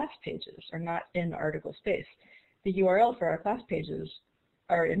 our class pages are not in article space. The URL for our class pages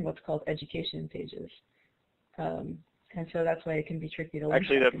are in what's called education pages. And so that's why it can be tricky to link.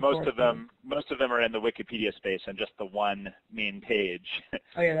 Actually, most of them are in the Wikipedia space, and just the one main page,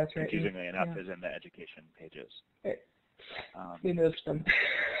 oh yeah, that's right, confusingly enough, is in the education pages. Right. We moved them.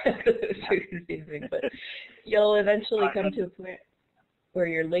 It was too confusing, but you'll eventually come to a point where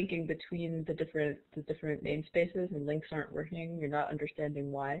you're linking between the different namespaces, and links aren't working. You're not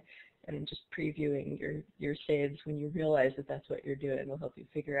understanding why, and just previewing your saves when you realize that that's what you're doing will help you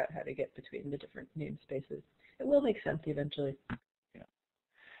figure out how to get between the different namespaces. It will make sense eventually. Yeah.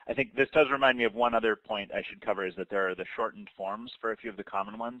 I think this does remind me of one other point I should cover, is that there are the shortened forms for a few of the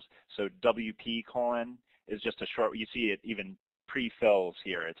common ones. So WP : is just a short, you see it even pre-fills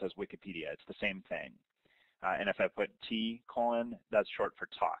here. It says Wikipedia. It's the same thing. And if I put T : that's short for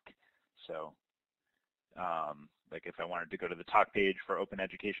talk. So like if I wanted to go to the talk page for open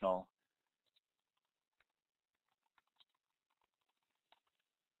educational,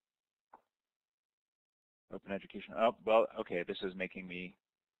 oh, well, okay, this is making me,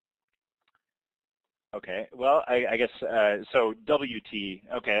 okay, well, I guess, so WT,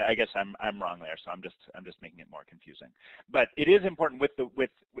 okay, I guess I'm wrong there, so I'm just making it more confusing. But it is important with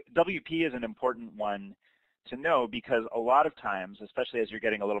WP is an important one to know, because a lot of times, especially as you're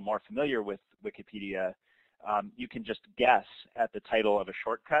getting a little more familiar with Wikipedia, you can just guess at the title of a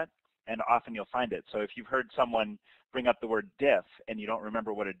shortcut, and often you'll find it. So if you've heard someone bring up the word diff and you don't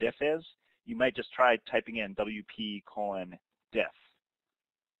remember what a diff is, you might just try typing in WP : diff.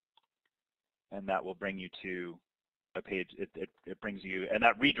 And that will bring you to a page. It brings you, and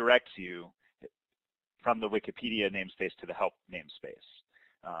that redirects you from the Wikipedia namespace to the help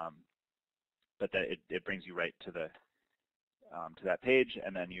namespace. But it brings you right to that page,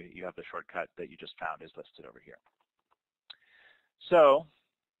 and then you have the shortcut that you just found is listed over here. So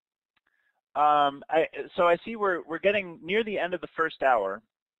I see we're getting near the end of the first hour.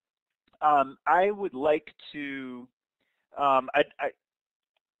 I would like to, I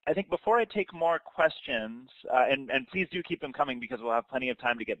think before I take more questions, and please do keep them coming because we'll have plenty of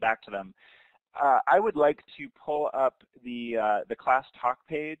time to get back to them, I would like to pull up the class talk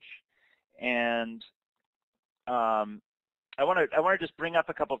page, and I want to just bring up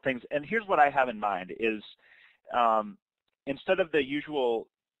a couple of things. And here's what I have in mind is instead of the usual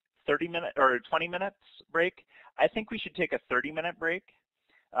 30-minute or 20 minutes break, I think we should take a 30-minute break.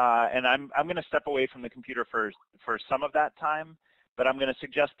 And I'm going to step away from the computer for some of that time, but I'm going to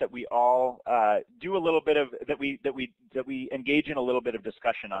suggest that we all do a little bit of that we engage in a little bit of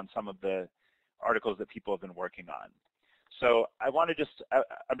discussion on some of the articles that people have been working on. So I want to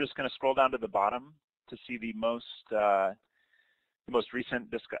I'm just going to scroll down to the bottom to see the most recent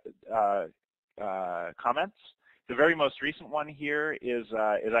comments. The very most recent one here is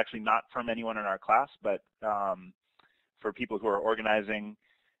actually not from anyone in our class, but for people who are organizing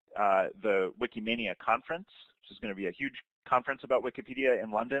the Wikimania conference, which is going to be a huge conference about Wikipedia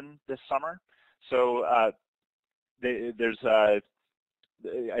in London this summer. So I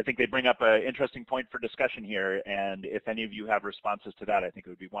think they bring up an interesting point for discussion here, and if any of you have responses to that, I think it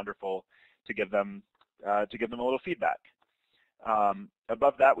would be wonderful to give them a little feedback.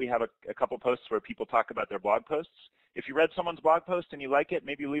 Above that, we have a couple posts where people talk about their blog posts. If you read someone's blog post and you like it,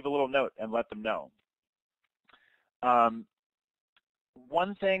 maybe leave a little note and let them know.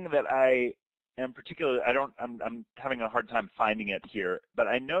 One thing that I am particularly, I'm having a hard time finding it here, but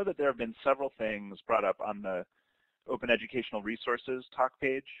I know that there have been several things brought up on the Open Educational Resources talk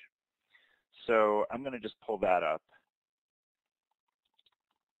page. So I'm going to just pull that up.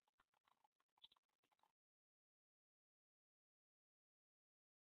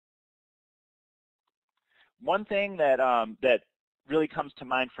 One thing that that really comes to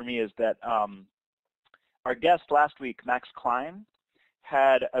mind for me is that our guest last week, Max Klein,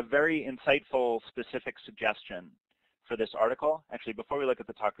 had a very insightful, specific suggestion for this article. Actually, before we look at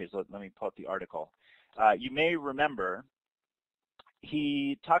the talk page, let me pull up the article. You may remember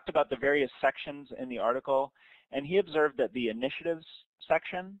he talked about the various sections in the article, and he observed that the initiatives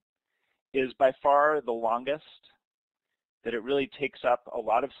section is by far the longest, that it really takes up a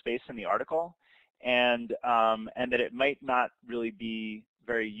lot of space in the article, and that it might not really be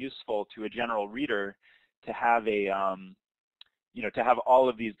very useful to a general reader to have a to have all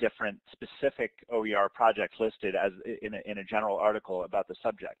of these different specific OER projects listed as in a general article about the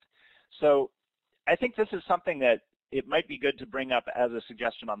subject. So I think this is something that it might be good to bring up as a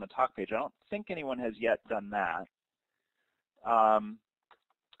suggestion on the talk page. I don't think anyone has yet done that.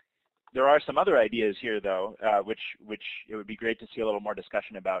 There are some other ideas here, though, which it would be great to see a little more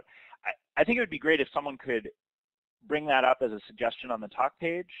discussion about. I think it would be great if someone could bring that up as a suggestion on the talk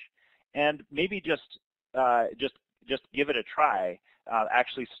page, and maybe just give it a try,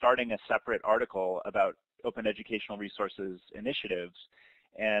 actually starting a separate article about open educational resources initiatives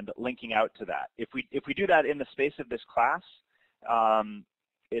and linking out to that. If we do that in the space of this class, I mean,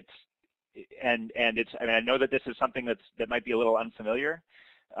 I know that this is something that might be a little unfamiliar.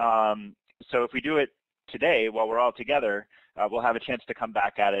 So if we do it today while we're all together, we'll have a chance to come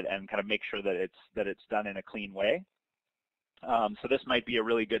back at it and kind of make sure that it's done in a clean way. So this might be a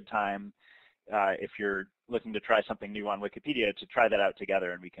really good time if you're looking to try something new on Wikipedia to try that out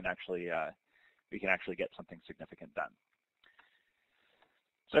together, and we can actually get something significant done.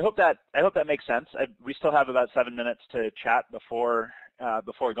 So I hope that makes sense. We still have about 7 minutes to chat before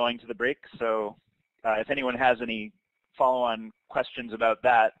going to the break. So if anyone has any follow-on questions about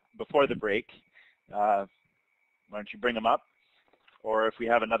that before the break, why don't you bring them up? Or if we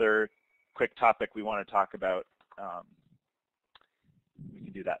have another quick topic we want to talk about, we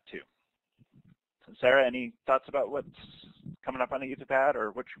can do that too. So Sarah, any thoughts about what's coming up on the Etherpad,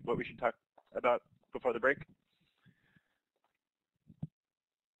 or what we should talk about before the break?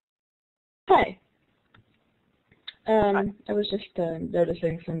 Hi. I was just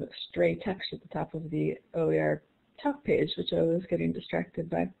noticing some stray text at the top of the OER talk page, which I was getting distracted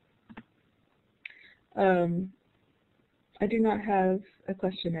by. I do not have a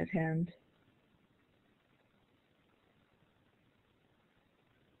question at hand.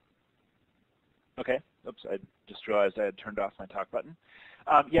 Okay. Oops, I just realized I had turned off my talk button.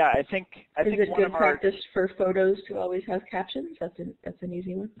 Yeah, I think Is it good practice for photos to always have captions? That's an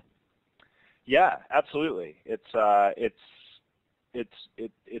easy one. Yeah, absolutely. It's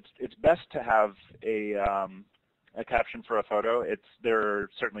best to have a caption for a photo. There are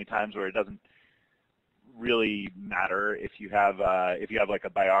certainly times where it doesn't really matter if you have like a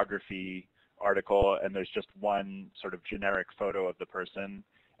biography article and there's just one sort of generic photo of the person,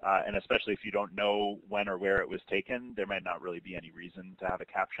 and especially if you don't know when or where it was taken, there might not really be any reason to have a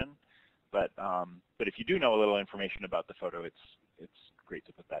caption. But if you do know a little information about the photo, it's great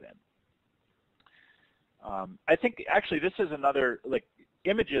to put that in. I think actually this is another, like,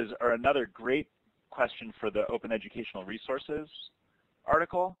 Images are another great question for the Open Educational Resources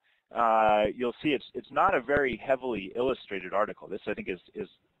article. You'll see it's not a very heavily illustrated article. This, I think, is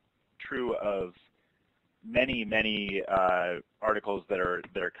true of many articles that are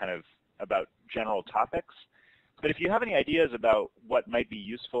kind of about general topics. But if you have any ideas about what might be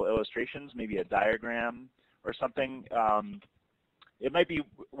useful illustrations, maybe a diagram or something, it might be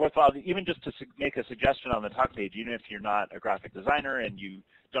worthwhile even just to make a suggestion on the talk page, even if you're not a graphic designer and you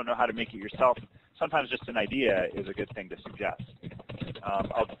don't know how to make it yourself. Sometimes just an idea is a good thing to suggest.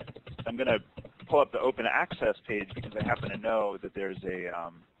 I'm going to pull up the open access page because I happen to know that there's a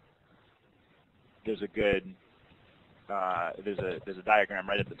diagram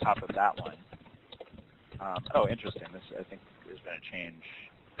right at the top of that one. Oh, interesting. This, I think, is going to change.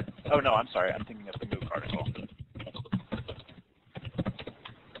 Oh no, I'm sorry. I'm thinking of the MOOC article.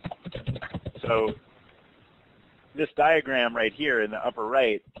 So this diagram right here in the upper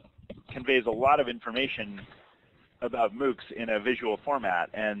right conveys a lot of information about MOOCs in a visual format,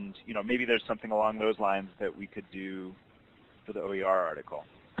 and maybe there's something along those lines that we could do for the OER article.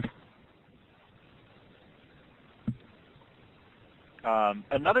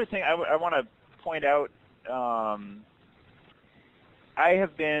 Another thing I want to point out,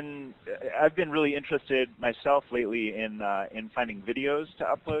 I've been really interested myself lately in finding videos to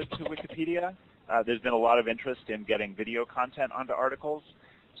upload to Wikipedia. There's been a lot of interest in getting video content onto articles.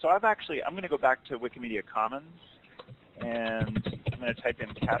 So I'm going to go back to Wikimedia Commons, and I'm going to type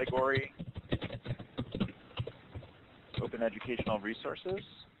in category, Open Educational Resources.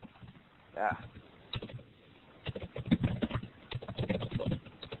 Yeah.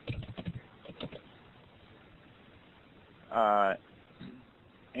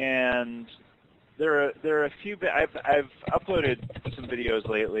 And there are a few. I've uploaded some videos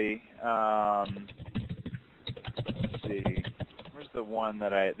lately. Let's see. Where's the one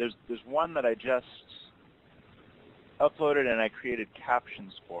that there's one that I just uploaded and I created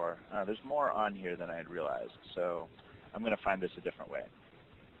captions for. There's more on here than I had realized, so I'm going to find this a different way.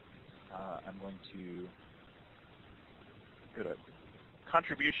 I'm going to go to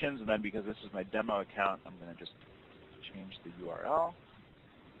contributions, and then because this is my demo account, I'm going to just change the URL.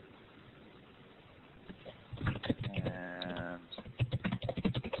 And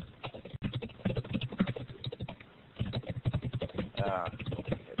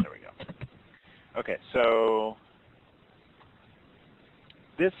okay, there we go. Okay, so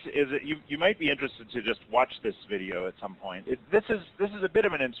this is you might be interested to just watch this video at some point. This is a bit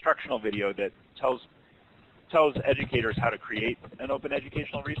of an instructional video that tells educators how to create an open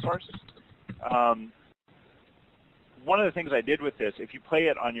educational resource. One of the things I did with this, if you play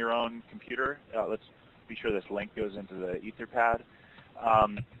it on your own computer, let's be sure this link goes into the Etherpad.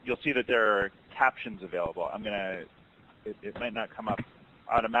 You'll see that there are captions available. It might not come up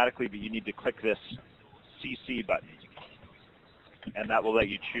automatically, but you need to click this CC button, and that will let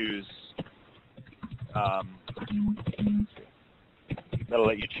you choose. That'll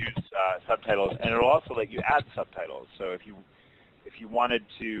let you choose subtitles, and it'll also let you add subtitles. So if you wanted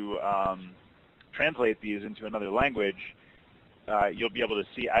to translate these into another language, you'll be able to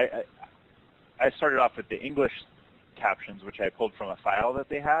see. I started off with the English captions, which I pulled from a file that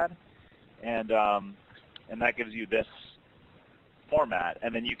they had, and that gives you this format.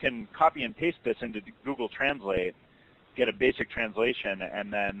 And then you can copy and paste this into Google Translate, get a basic translation,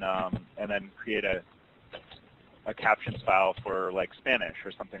 and then create a captions file for like Spanish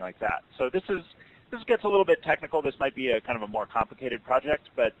or something like that. So this gets a little bit technical. This might be a kind of a more complicated project,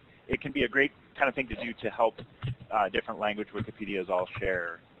 but it can be a great kind of thing to do to help different language Wikipedias all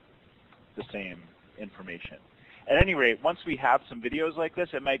share the same information. At any rate, once we have some videos like this,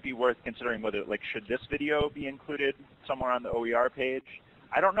 it might be worth considering whether, like, should this video be included somewhere on the OER page?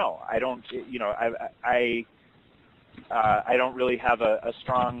 I don't know. I don't really have a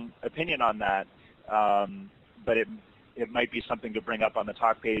strong opinion on that, but it might be something to bring up on the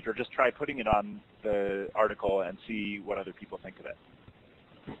talk page, or just try putting it on the article and see what other people think of it.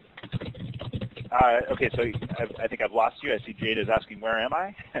 Okay, so I think I've lost you. I see Jade is asking, where am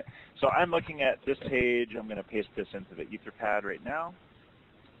I? So I'm looking at this page. I'm going to paste this into the Etherpad right now.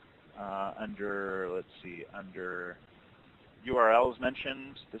 Let's see, under URLs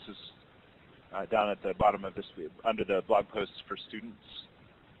mentioned, this is down at the bottom of this, under the blog posts for students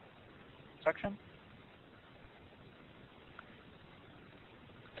section.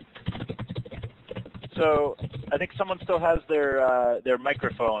 So I think someone still has their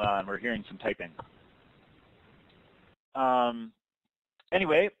microphone on. We're hearing some typing.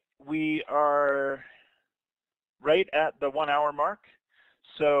 Anyway, we are right at the 1 hour mark.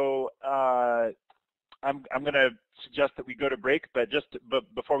 So I'm going to suggest that we go to break, but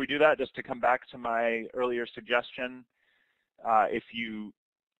before we do that, just to come back to my earlier suggestion, if you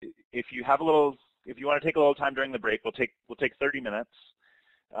want to take a little time during the break, we'll take 30 minutes.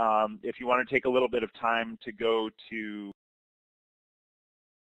 If you want to take a little bit of time to go to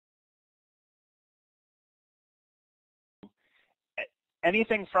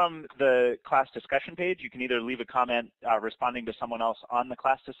anything from the class discussion page, you can either leave a comment responding to someone else on the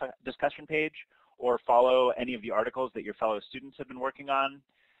class discussion page, or follow any of the articles that your fellow students have been working on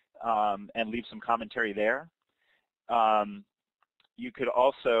and leave some commentary there. You could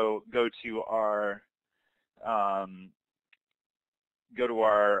also go to our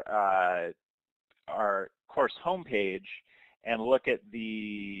course homepage and look at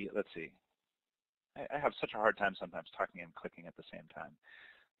the, let's see, I have such a hard time sometimes talking and clicking at the same time.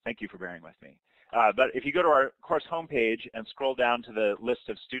 Thank you for bearing with me. But if you go to our course homepage and scroll down to the list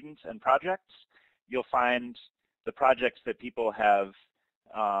of students and projects, you'll find the projects that people have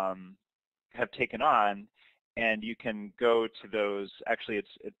taken on, and you can go to those. Actually,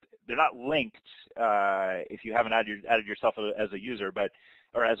 they're not linked if you haven't added yourself as a user,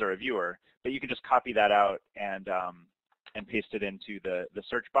 or as a reviewer. But you can just copy that out and paste it into the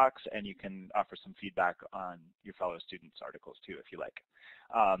search box, and you can offer some feedback on your fellow students' articles too, if you like.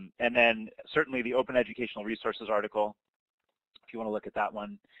 And then certainly the Open Educational Resources article, if you want to look at that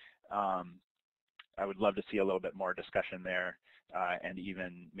one, I would love to see a little bit more discussion there, and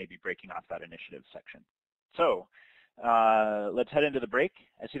even maybe breaking off that initiative section. So let's head into the break.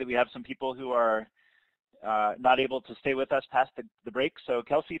 I see that we have some people who are not able to stay with us past the break. So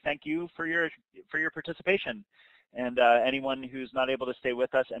Kelsey, thank you for your participation. And anyone who's not able to stay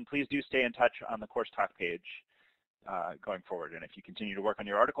with us, and please do stay in touch on the Course Talk page going forward. And if you continue to work on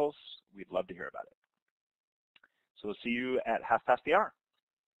your articles, we'd love to hear about it. So we'll see you at 1/2 hour.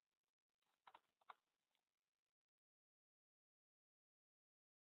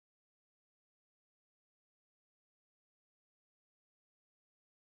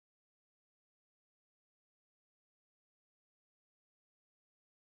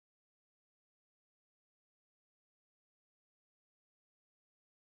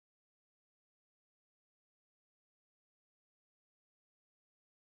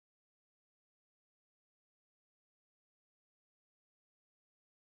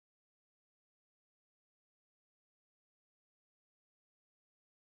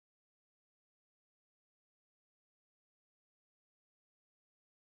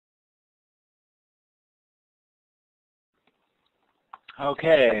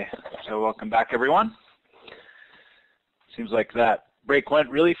 Okay, so welcome back, everyone. Seems like that break went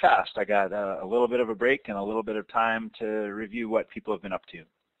really fast. I got a little bit of a break and a little bit of time to review what people have been up to.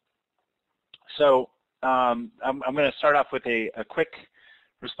 So I'm going to start off with a quick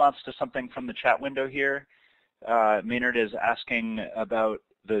response to something from the chat window here. Maynard is asking about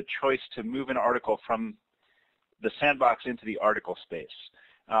the choice to move an article from the sandbox into the article space.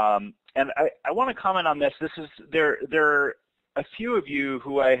 And I want to comment on this. There are a few of you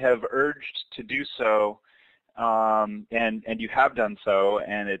who I have urged to do so, and you have done so,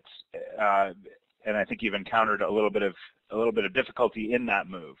 and and I think you've encountered a little bit of difficulty in that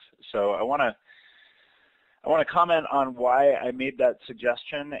move. So I want to comment on why I made that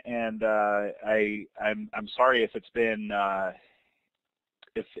suggestion, and I'm sorry if it's been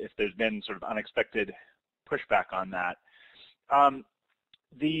if there's been sort of unexpected pushback on that.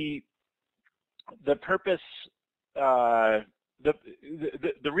 The purpose.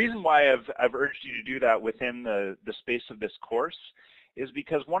 The reason why I've urged you to do that within the space of this course is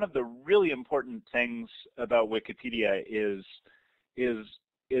because one of the really important things about Wikipedia is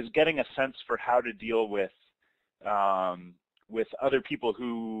getting a sense for how to deal with other people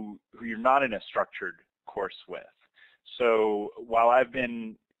who you're not in a structured course with. So while I've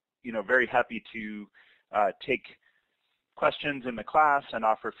been very happy to take questions in the class and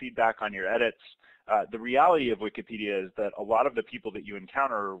offer feedback on your edits, the reality of Wikipedia is that a lot of the people that you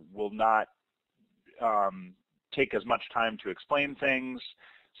encounter will not take as much time to explain things.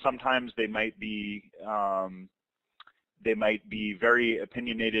 Sometimes they might be very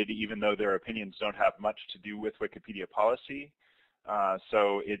opinionated, even though their opinions don't have much to do with Wikipedia policy.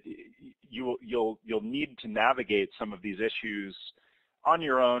 So you'll need to navigate some of these issues on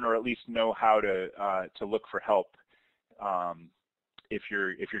your own, or at least know how to look for help if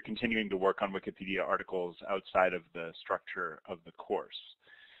you're continuing to work on Wikipedia articles outside of the structure of the course.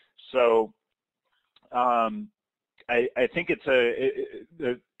 So I think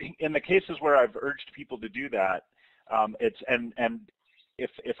in the cases where I've urged people to do that, and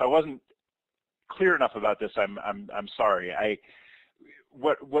if I wasn't clear enough about this, I'm sorry.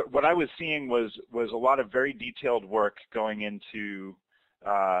 what I was seeing was a lot of very detailed work going into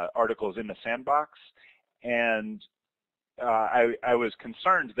articles in the sandbox, and I was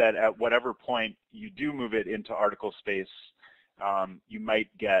concerned that at whatever point you do move it into article space, you might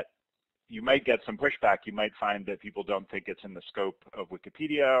get some pushback. You might find that people don't think it's in the scope of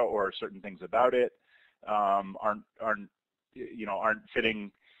Wikipedia, or certain things about it aren't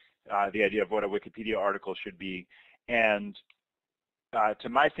fitting the idea of what a Wikipedia article should be. And to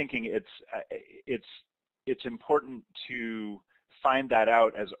my thinking, it's important to find that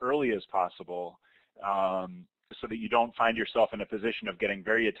out as early as possible, so that you don't find yourself in a position of getting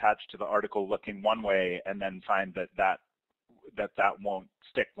very attached to the article looking one way, and then find that won't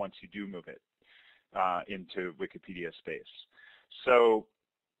stick once you do move it into Wikipedia space. So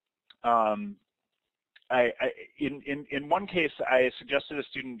in one case, I suggested a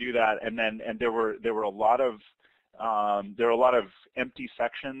student do that, and there were a lot of empty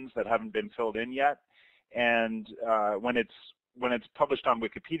sections that haven't been filled in yet. And when it's published on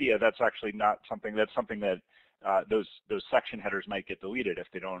Wikipedia, that's actually not something. That's something that those section headers might get deleted if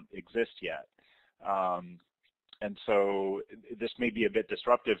they don't exist yet. And so this may be a bit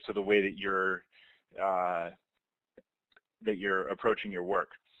disruptive to the way that you're approaching your work.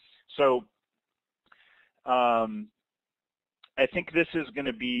 So I think this is going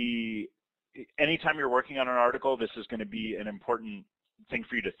to be, anytime you're working on an article, this is going to be an important thing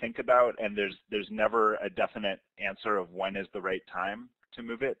for you to think about, and there's never a definite answer of when is the right time to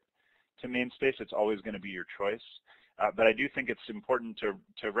move it to main space. It's always going to be your choice. But I do think it's important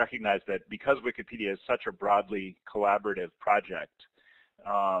to recognize that because Wikipedia is such a broadly collaborative project,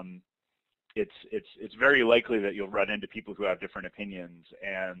 it's very likely that you'll run into people who have different opinions,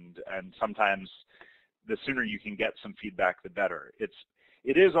 and sometimes the sooner you can get some feedback, the better. It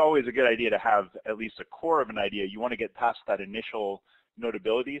is always a good idea to have at least a core of an idea. You want to get past that initial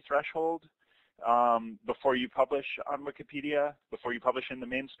notability threshold before you publish on Wikipedia, before you publish in the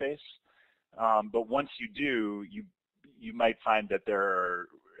main space. But once you do, you might find that there are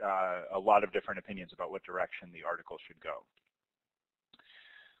a lot of different opinions about what direction the article should go.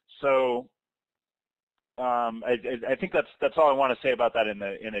 So I think that's all I want to say about that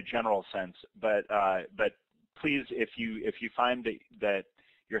in a general sense. But please, if you find that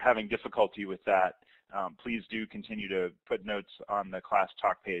you're having difficulty with that, please do continue to put notes on the class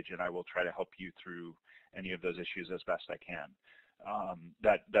talk page, and I will try to help you through any of those issues as best I can.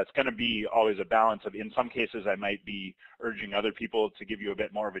 That's going to be always a balance of, in some cases I might be urging other people to give you a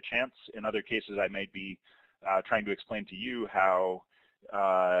bit more of a chance. In other cases I might be trying to explain to you how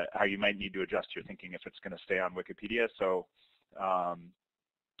you might need to adjust your thinking if it's going to stay on Wikipedia. So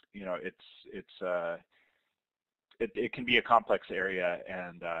it can be a complex area,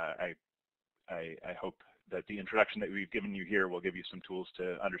 and I hope that the introduction that we've given you here will give you some tools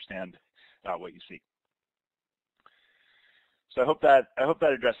to understand what you see. So I hope that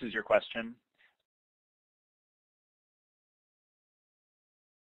addresses your question.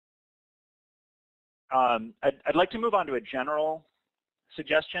 I'd like to move on to a general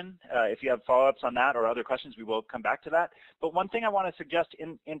suggestion. If you have follow-ups on that or other questions, we will come back to that. But one thing I want to suggest,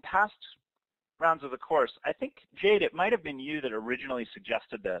 in past rounds of the course, I think, Jade, it might have been you that originally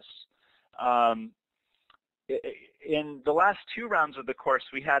suggested this. In the last 2 rounds of the course,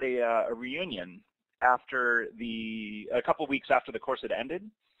 we had a reunion after a couple weeks after the course had ended,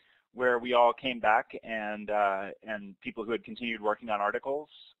 where we all came back, and people who had continued working on articles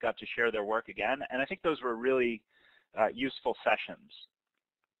got to share their work again. And I think those were really useful sessions.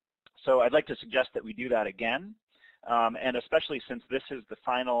 So I'd like to suggest that we do that again, and especially since this is the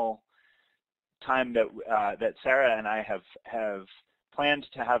final time that Sarah and I have planned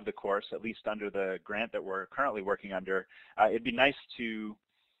to have the course, at least under the grant that we're currently working under. It'd be nice to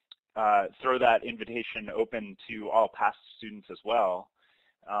throw that invitation open to all past students as well.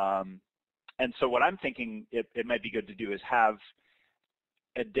 And so what I'm thinking it might be good to do is have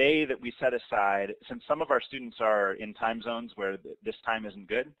a day that we set aside, since some of our students are in time zones where this time isn't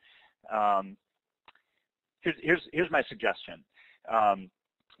good. Here's my suggestion,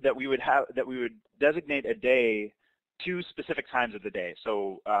 that we would designate a day, 2 specific times of the day.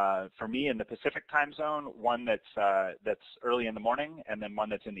 So for me, in the Pacific time zone, one that's early in the morning, and then one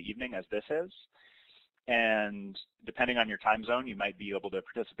that's in the evening, as this is. And depending on your time zone, you might be able to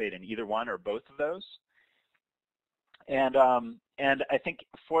participate in either one or both of those. And I think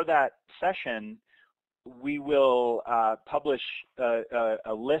for that session, we will publish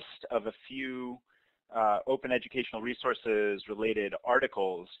a list of a few open educational resources related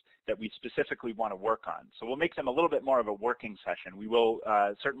articles that we specifically want to work on. So we'll make them a little bit more of a working session. We will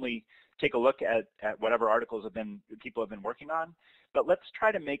certainly take a look at whatever articles people have been working on, but let's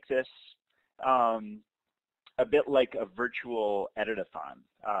try to make this a bit like a virtual edit-a-thon.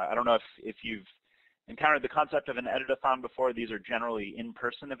 I don't know if you've encountered the concept of an edit-a-thon before. These are generally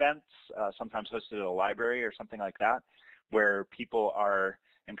in-person events, sometimes hosted at a library or something like that, where people are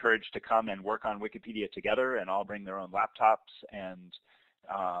encouraged to come and work on Wikipedia together and all bring their own laptops and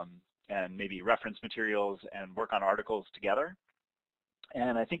maybe reference materials and work on articles together.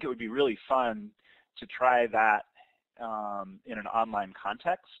 And I think it would be really fun to try that in an online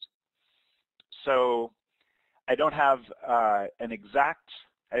context. So I don't have an exact,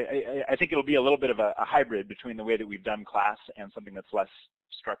 I think it'll be a little bit of a hybrid between the way that we've done class and something that's less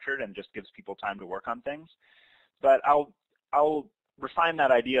structured and just gives people time to work on things. But I'll refine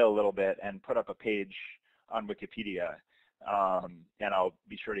that idea a little bit and put up a page on Wikipedia, and I'll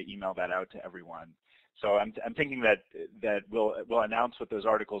be sure to email that out to everyone. So I'm thinking that we'll announce what those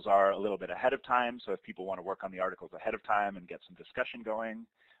articles are a little bit ahead of time. So if people want to work on the articles ahead of time and get some discussion going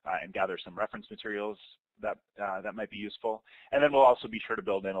and gather some reference materials, that might be useful. And then we'll also be sure to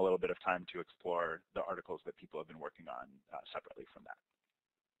build in a little bit of time to explore the articles that people have been working on separately from that.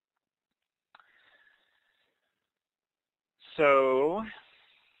 So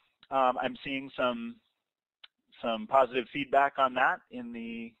I'm seeing some positive feedback on that in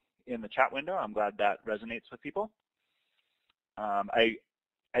the chat window. I'm glad that resonates with people. I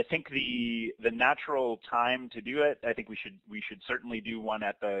think the natural time to do it, I think we should certainly do one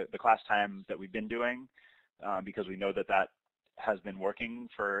at the class time that we've been doing, because we know that has been working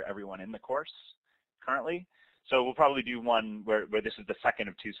for everyone in the course currently. So we'll probably do one where this is the second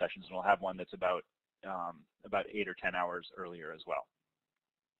of 2 sessions, and we'll have one that's about 8 or 10 hours earlier as well.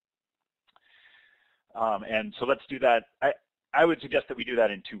 And so let's do that. I would suggest that we do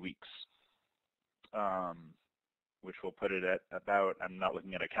that in 2 weeks, which we'll put it at about, I'm not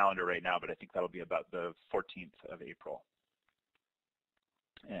looking at a calendar right now, but I think that'll be about the 14th of April.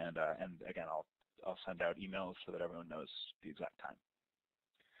 And again, I'll send out emails so that everyone knows the exact time.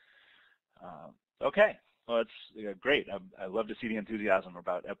 Okay, well, it's great. I love to see the enthusiasm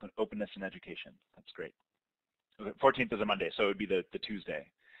about openness in education. That's great. 14th is a Monday, so it would be the Tuesday.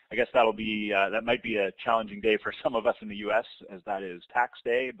 I guess that'll be that might be a challenging day for some of us in the U.S. as that is tax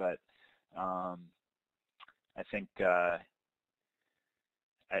day, but I think we're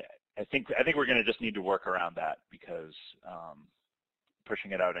going to just need to work around that, because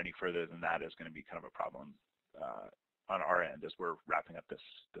pushing it out any further than that is going to be kind of a problem on our end as we're wrapping up this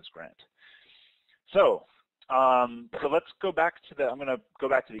grant. So let's go back to I'm going to go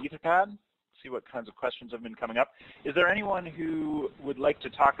back to the Etherpad, see what kinds of questions have been coming up. Is there anyone who would like to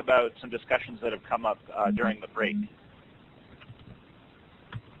talk about some discussions that have come up during the break?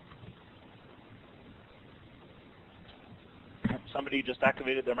 Somebody just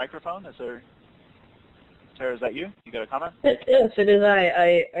activated their microphone. Sarah, is that you? You got a comment? Yes, it is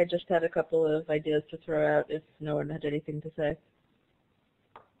I just had a couple of ideas to throw out if no one had anything to say.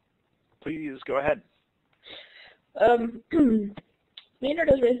 Please go ahead. Maynard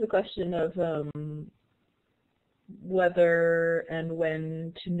has raised the question of whether and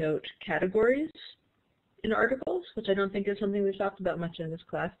when to note categories in articles, which I don't think is something we've talked about much in this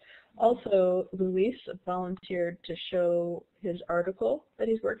class. Also, Luis volunteered to show his article that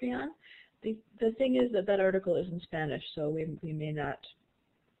he's working on. The thing is that article is in Spanish, so we may not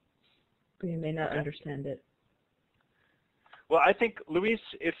Okay. understand it. Well, I think, Luis,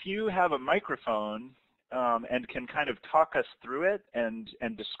 if you have a microphone and can kind of talk us through it and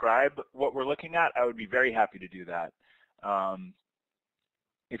describe what we're looking at, I would be very happy to do that.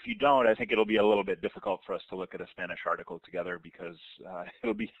 If you don't, I think it'll be a little bit difficult for us to look at a Spanish article together, because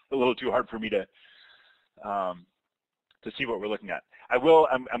it'll be a little too hard for me to see what we're looking at. I'm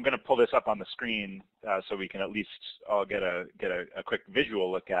going to pull this up on the screen so we can at least all get a quick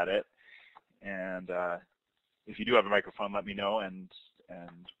visual look at it. And if you do have a microphone, let me know, and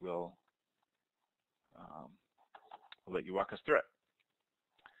we'll let you walk us through it.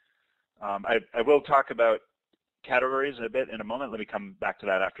 I will talk about categories a bit in a moment. Let me come back to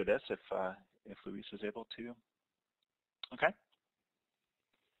that after this, if Luis is able to. Okay.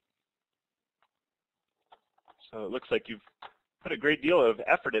 So it looks like you've put a great deal of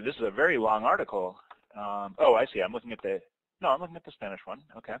effort in. This is a very long article. Oh, I see. I'm looking at the Spanish one.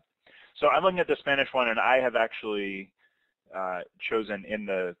 Okay. So I'm looking at the Spanish one, and I have actually chosen in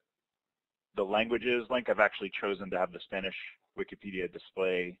the languages link, I've actually chosen to have the Spanish Wikipedia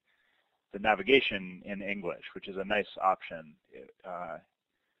display the navigation in English, which is a nice option.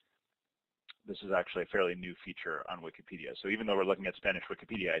 This is actually a fairly new feature on Wikipedia. So even though we're looking at Spanish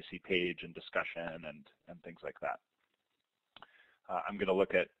Wikipedia, I see page and discussion and things like that. I'm going to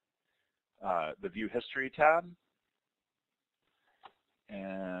look at the View History tab.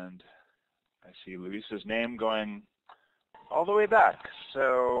 And I see Luis's name going all the way back.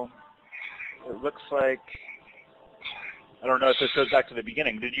 So it looks like, I don't know if this goes back to the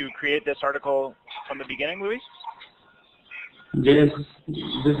beginning. Did you create this article from the beginning, Luis? Yes,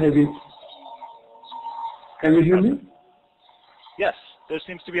 yes I did. Can you hear me? Yes, there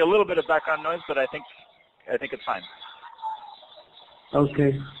seems to be a little bit of background noise, but I think it's fine.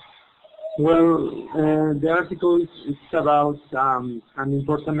 Okay. Well, the article is about an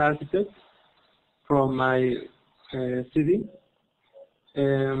important architect from my city,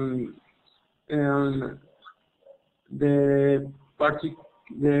 and the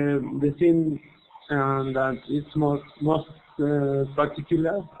thing that is most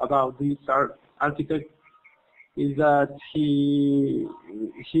particular about this architect is that he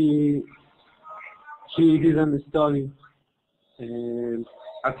didn't study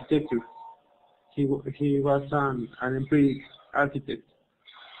architecture. He was an empiric architect,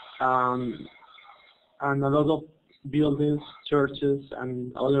 and a lot of buildings, churches,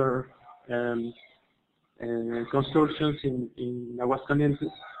 and other constructions in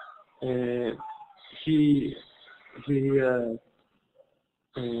Aguascalientes. He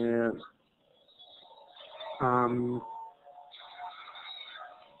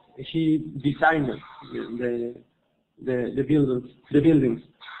designed the buildings,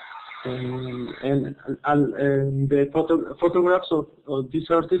 and the photographs of this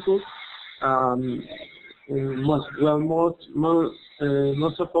article. Most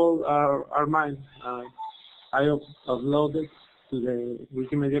of all are mine. I uploaded to the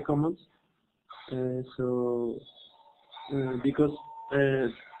Wikimedia Commons. Because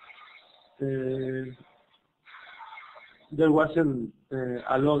there wasn't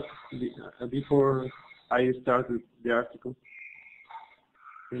a lot before I started the article,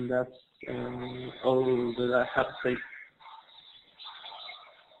 and that's all that I have to say.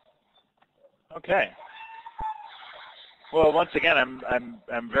 Okay. Well, once again,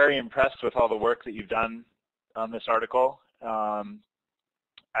 I'm very impressed with all the work that you've done on this article. I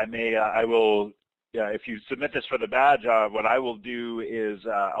will. Yeah, if you submit this for the badge, what I will do is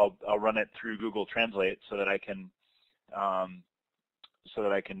I'll run it through Google Translate so that I can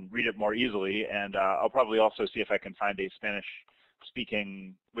read it more easily, and I'll probably also see if I can find a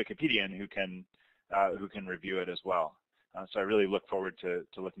Spanish-speaking Wikipedian who can review it as well. So I really look forward to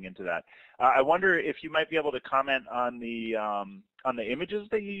looking into that. I wonder if you might be able to comment on the images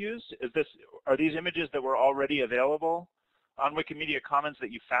that you used. Are these images that were already available on Wikimedia Commons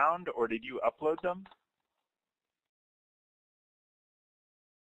that you found, or did you upload them?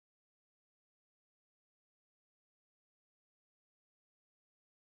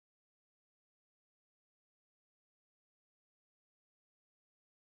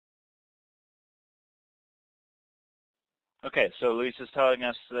 Okay, so Luis is telling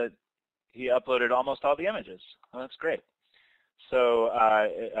us that he uploaded almost all the images. Well, that's great. So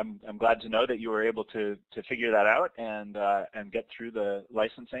I'm glad to know that you were able to figure that out and get through the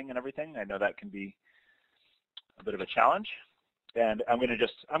licensing and everything. I know that can be a bit of a challenge. And I'm going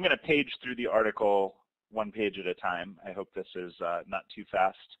to page through the article one page at a time. I hope this is not too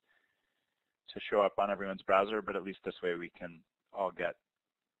fast to show up on everyone's browser, but at least this way we can all get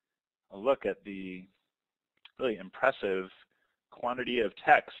a look at the really impressive quantity of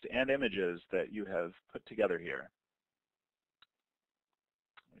text and images that you have put together here.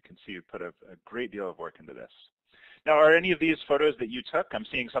 I can see you put a great deal of work into this. Now, are any of these photos that you took? I'm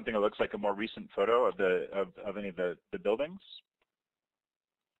seeing something that looks like a more recent photo of any of the buildings.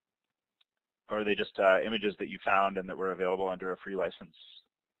 Or are they just images that you found and that were available under a free license?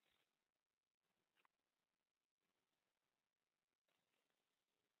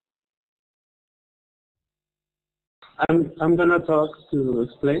 I'm gonna talk to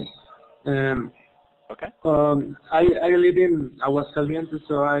explain. Okay. I live in Aguascalientes,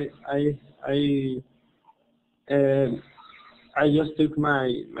 so I just took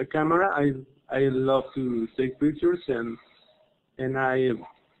my camera. I love to take pictures, and I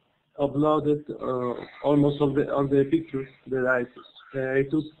uploaded almost all the pictures that I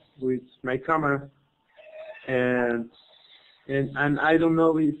took with my camera, and I don't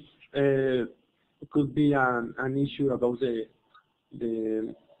know if it could be an issue about the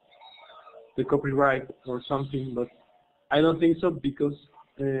copyright or something, but I don't think so, because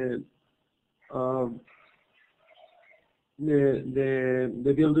the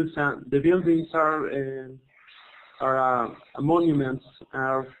buildings are monuments,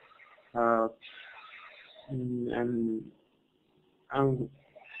 and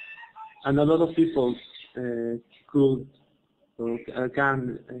a lot of people could or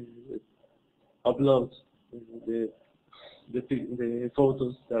can upload the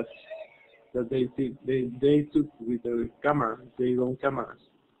photos that they took with their camera, their own cameras.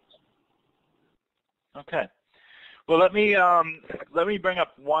 Okay. Well, let me bring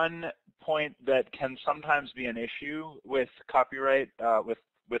up one point that can sometimes be an issue with copyright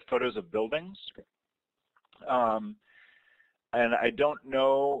with photos of buildings. And I don't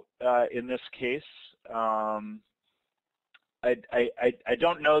know in this case. I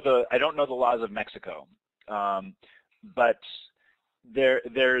don't know the laws of Mexico, but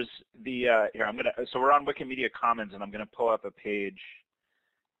there's the here so we're on Wikimedia Commons, and I'm gonna pull up a page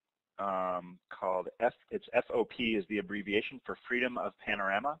called it's FOP is the abbreviation for Freedom of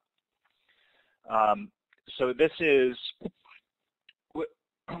Panorama. So this is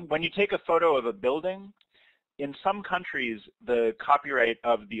when you take a photo of a building. In some countries, the copyright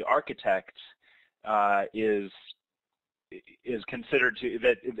of the architect is considered to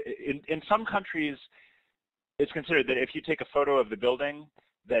that. In some countries, it's considered that if you take a photo of the building,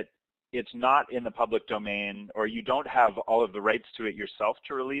 that it's not in the public domain, or you don't have all of the rights to it yourself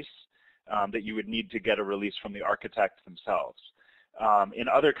to release, that you would need to get a release from the architect themselves. In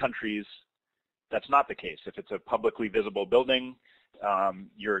other countries, that's not the case. If it's a publicly visible building,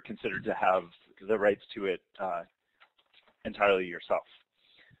 you're considered to have the rights to it entirely yourself.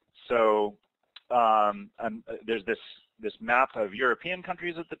 So there's this map of European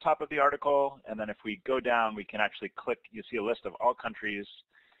countries at the top of the article, and then if we go down, we can actually click. You see a list of all countries,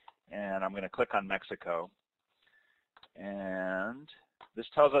 and I'm going to click on Mexico. And this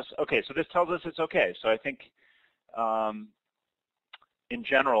tells us, okay, so this tells us it's okay. So I think in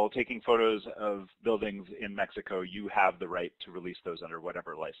general, taking photos of buildings in Mexico, you have the right to release those under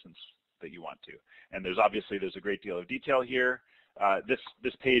whatever license that you want to. And there's a great deal of detail here.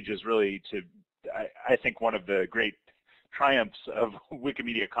 This page is really I think one of the great triumphs of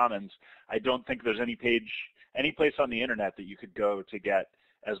Wikimedia Commons. I don't think there's any place on the internet that you could go to get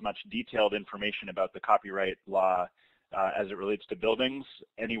as much detailed information about the copyright law as it relates to buildings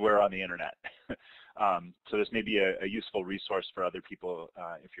anywhere on the internet. So this may be a useful resource for other people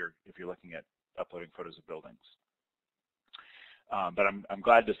if you're looking at uploading photos of buildings. But I'm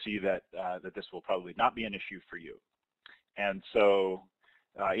glad to see that this will probably not be an issue for you. And so,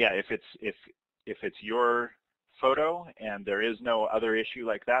 yeah, if it's your photo and there is no other issue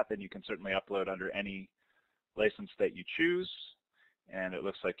like that, then you can certainly upload under any license that you choose. And it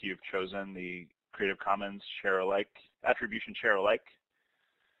looks like you've chosen the Creative Commons Attribution Share Alike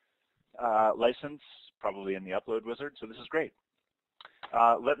license, probably in the upload wizard. So this is great.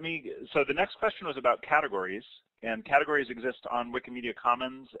 So the next question was about categories, and categories exist on Wikimedia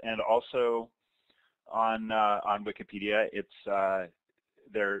Commons and also on Wikipedia. It's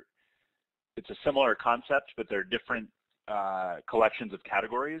a similar concept, but they're different collections of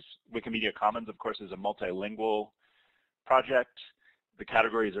categories. Wikimedia Commons, of course, is a multilingual project. The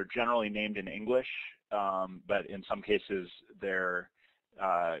categories are generally named in English, but in some cases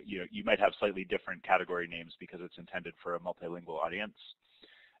you might have slightly different category names because it's intended for a multilingual audience.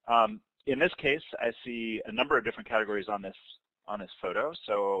 In this case, I see a number of different categories on this photo.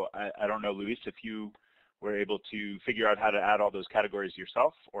 So I don't know, Luis, if you were able to figure out how to add all those categories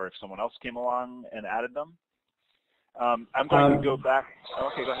yourself, or if someone else came along and added them. I'm going to go back.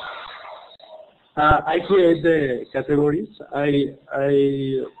 Okay, go ahead. I create the categories. I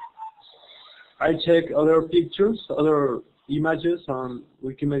check other pictures, other images on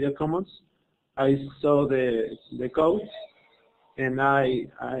Wikimedia Commons. I saw the code, and I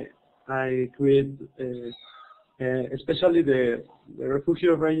create especially the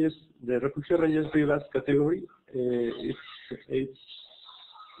Refugio Reyes Rivas category. It's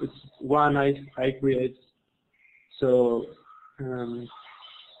one I create. So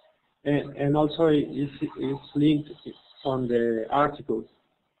and also it's linked on the article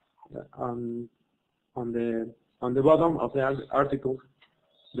on the bottom of the article.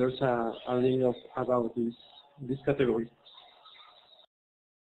 There's a link about this category.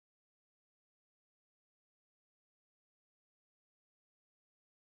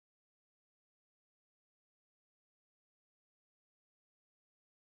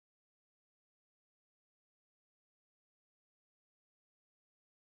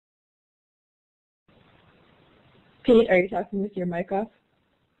 Pete, are you talking with your mic off?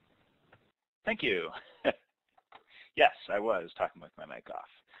 Thank you. Yes, I was talking with my mic off.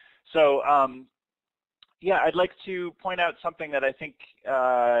 So yeah, I'd like to point out something that I think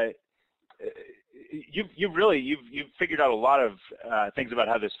you've figured out a lot of things about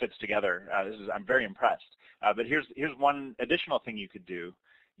how this fits together. I'm very impressed. But here's one additional thing you could do.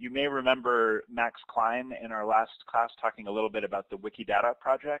 You may remember Max Klein in our last class talking a little bit about the Wikidata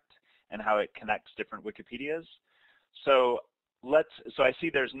project and how it connects different Wikipedias. So so I see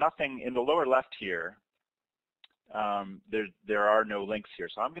there's nothing in the lower left here. There are no links here.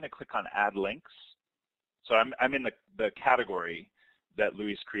 So I'm going to click on Add Links. So I'm in the category that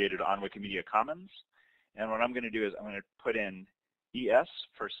Luis created on Wikimedia Commons. And what I'm going to do is I'm going to put in ES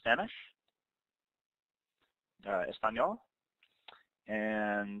for Spanish, Español,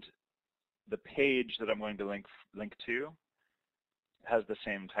 and the page that I'm going to link to has the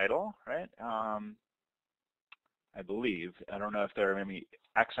same title, right? I believe. I don't know if there are any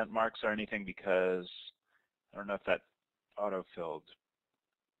accent marks or anything because I don't know if that auto-filled.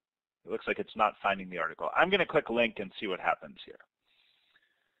 It looks like it's not finding the article. I'm going to click link and see what happens here.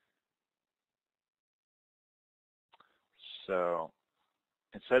 So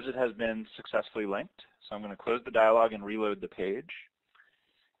it says it has been successfully linked. So I'm going to close the dialog and reload the page.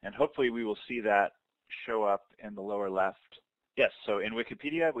 And hopefully we will see that show up in the lower left. Yes, so in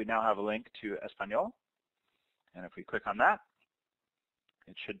Wikipedia, we now have a link to Español. And if we click on that,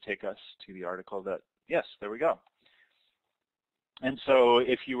 it should take us to the article that, yes, there we go. And so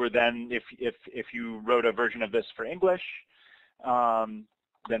if you were then, if you wrote a version of this for English,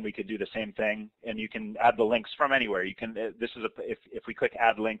 then we could do the same thing, and you can add the links from anywhere. You can. This is if we click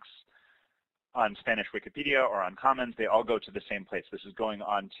Add Links on Spanish Wikipedia or on Commons, they all go to the same place. This is going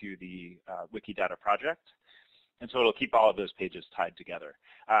on to the Wikidata project, and so it'll keep all of those pages tied together.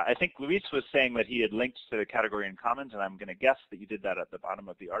 I think Luis was saying that he had linked to the category in Commons, and I'm going to guess that you did that at the bottom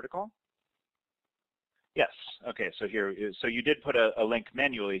of the article. Yes. Okay. So here, so you did put a link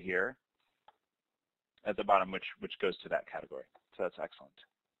manually here at the bottom, which goes to that category. So that's excellent.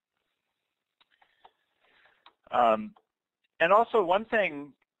 And also one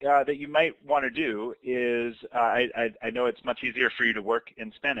thing that you might want to do is, I know it's much easier for you to work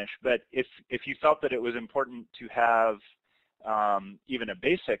in Spanish, but if you felt that it was important to have even a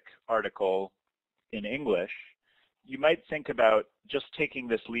basic article in English, you might think about just taking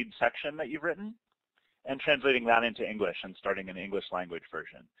this lead section that you've written and translating that into English and starting an English language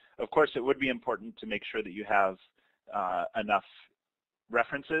version. Of course, it would be important to make sure that you have enough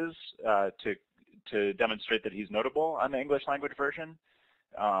references to demonstrate that he's notable on the English language version.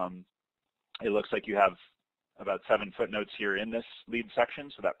 It looks like you have about 7 footnotes here in this lead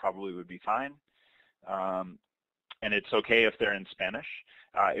section, so that probably would be fine. And it's okay if they're in Spanish.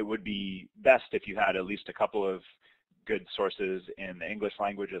 It would be best if you had at least a couple of good sources in the English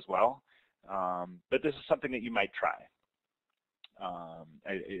language as well. But this is something that you might try.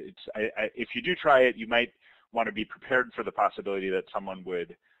 If you do try it, you might want to be prepared for the possibility that someone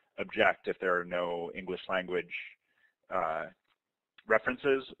would object if there are no English language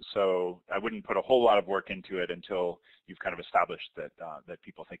references. So I wouldn't put a whole lot of work into it until you've kind of established that that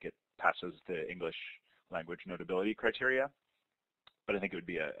people think it passes the English language notability criteria. But I think it would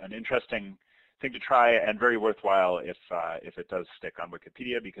be an interesting thing to try and very worthwhile if it does stick on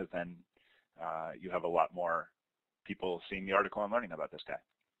Wikipedia, because then you have a lot more people seeing the article and learning about this guy.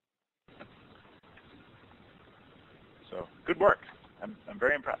 So good work. I'm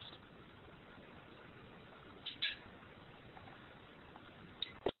very impressed.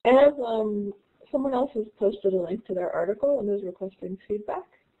 I have someone else has posted a link to their article and is requesting feedback.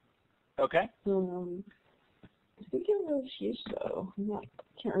 Okay. I think it was Yuso.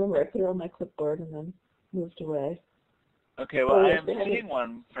 Can't remember. I put it on my clipboard and then moved away. Okay. Well, I am seeing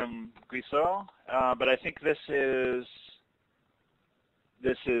one from Guiso, but I think this is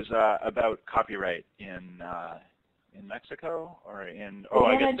about copyright in Mexico or in. Oh,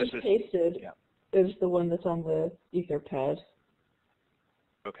 I guess this is. Pasted. Yeah. Is the one that's on the Etherpad.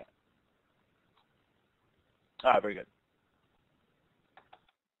 Okay. Very good.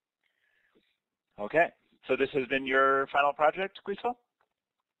 Okay, so this has been your final project, Guiso?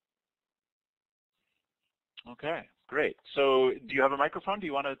 Okay, great. So do you have a microphone? Do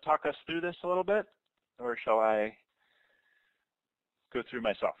you want to talk us through this a little bit? Or shall I go through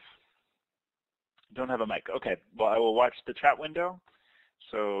myself? Don't have a mic. Okay, well, I will watch the chat window.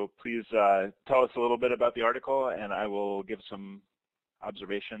 So please tell us a little bit about the article, and I will give some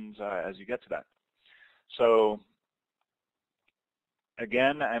observations as you get to that. So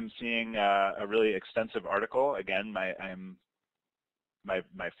again, I'm seeing a really extensive article. Again, my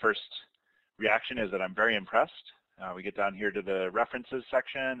first reaction is that I'm very impressed. We get down here to the references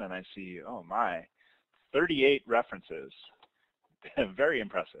section, and I see, oh my, 38 references. Very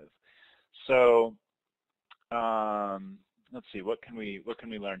impressive. So let's see, what can we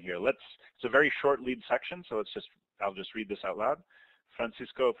learn here? It's a very short lead section, so I'll just read this out loud.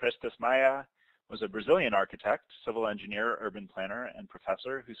 Francisco Prestes Maia was a Brazilian architect, civil engineer, urban planner, and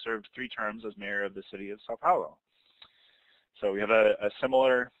professor who served 3 terms as mayor of the city of Sao Paulo. So we have a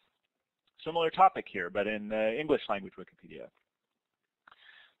similar similar topic here, but in the English language Wikipedia.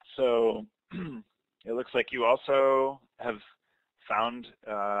 So it looks like you also have found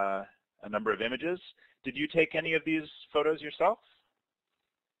a number of images. Did you take any of these photos yourself?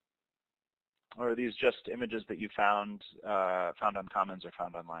 Or are these just images that you found on Commons or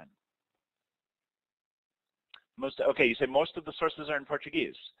found online? Okay, you say most of the sources are in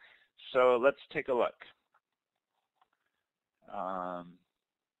Portuguese. So let's take a look. I'm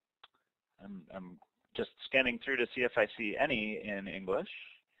just scanning through to see if I see any in English.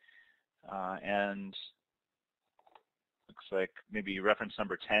 And looks like maybe reference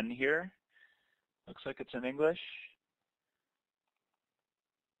number 10 here. Looks like it's in English.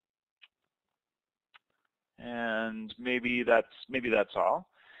 And maybe that's all.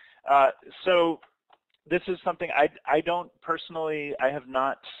 So this is something I don't personally, I have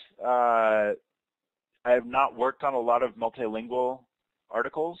not worked on a lot of multilingual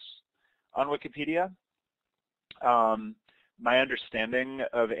articles on Wikipedia. My understanding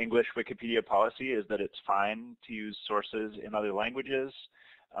of English Wikipedia policy is that it's fine to use sources in other languages,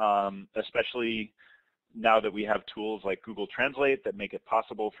 especially now that we have tools like Google Translate that make it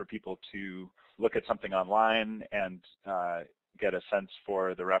possible for people to look at something online and get a sense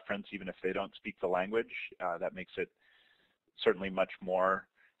for the reference even if they don't speak the language. That makes it certainly much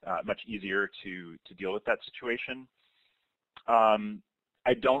easier to deal with that situation.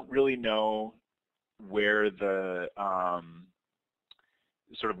 I don't really know where the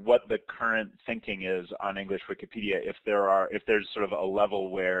sort of what the current thinking is on English Wikipedia, if there's sort of a level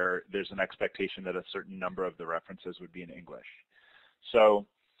where there's an expectation that a certain number of the references would be in English. So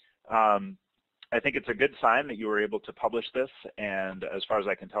I think it's a good sign that you were able to publish this, and as far as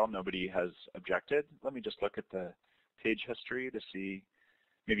I can tell, nobody has objected. Let me just look at the page history to see.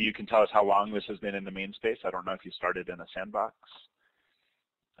 Maybe you can tell us how long this has been in the main space. I don't know if you started in a sandbox.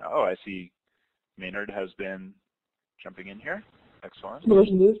 Oh, I see Maynard has been jumping in here. Excellent. It was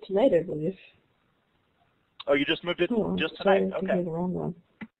moved tonight, I believe. Oh, you just moved it just tonight? Sorry, okay. The wrong one.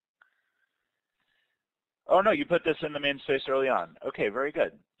 Oh, no, you put this in the main space early on. Okay, very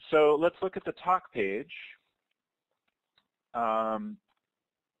good. So let's look at the talk page.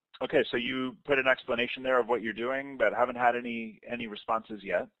 Okay, so you put an explanation there of what you're doing, but haven't had any responses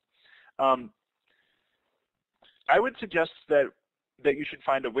yet. I would suggest that you should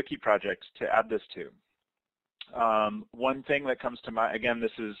find a wiki project to add this to. One thing that comes to mind, again,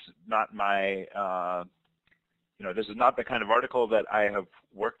 this is not my, this is not the kind of article that I have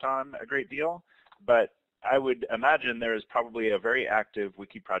worked on a great deal, but I would imagine there is probably a very active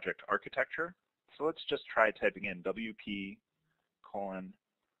wiki project architecture. So let's just try typing in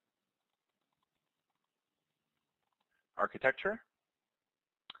WP:*architecture.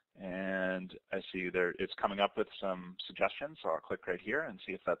 And I see there it's coming up with some suggestions, so I'll click right here and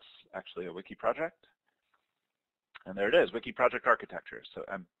see if that's actually a wiki project. And there it is, wiki project architecture. So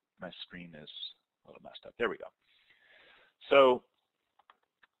my screen is a little messed up. There we go. So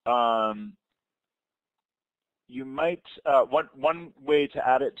you might, one way to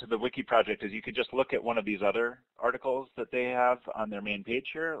add it to the wiki project is you could just look at one of these other articles that they have on their main page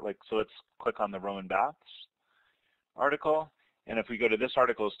here. So let's click on the Roman Baths article. And if we go to this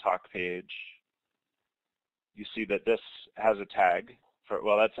article's talk page, you see that this has a tag.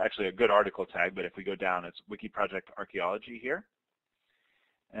 Well, that's actually a good article tag, but if we go down, it's Wiki Project Archaeology here.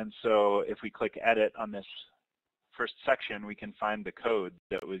 And so if we click Edit on this first section, we can find the code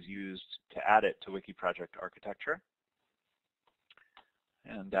that was used to add it to Wiki Project Architecture.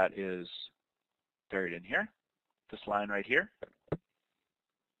 And that is buried in here, this line right here.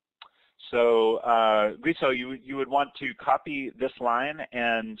 So, Guiso, you would want to copy this line,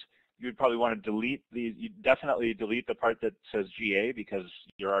 and you would probably want to delete you definitely delete the part that says GA because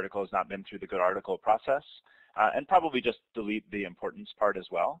your article has not been through the good article process, and probably just delete the importance part as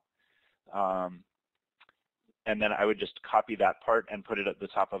well. And then I would just copy that part and put it at the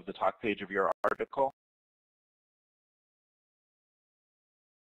top of the talk page of your article.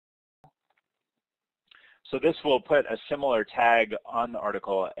 So this will put a similar tag on the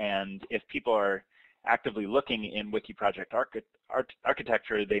article, and if people are actively looking in Wiki Project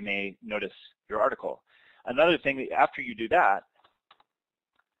Architecture, they may notice your article. Another thing, after you do that,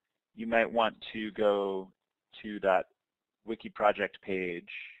 you might want to go to that Wiki Project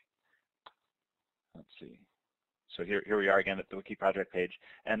page. Let's see. So here we are again at the Wiki Project page,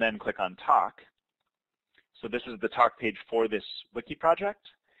 and then click on Talk. So this is the talk page for this Wiki project,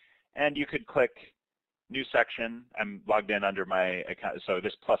 and you could click New Section. I'm logged in under my account, so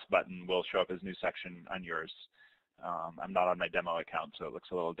this plus button will show up as New Section on yours. I'm not on my demo account, so it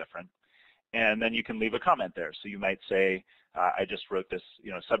looks a little different. and then you can leave a comment there. So you might say, I just wrote this,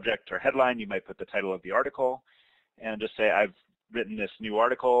 subject or headline. You might put the title of the article and just say, I've written this new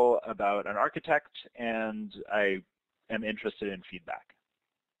article about an architect, and I am interested in feedback.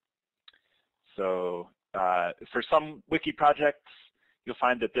 So for some wiki projects, you'll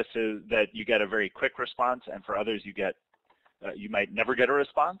find that that you get a very quick response, and for others you might never get a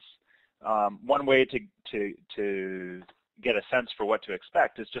response. One way to get a sense for what to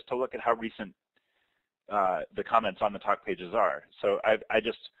expect is just to look at how recent the comments on the talk pages are. So I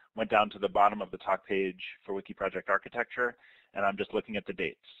just went down to the bottom of the talk page for Wiki Project Architecture, and I'm just looking at the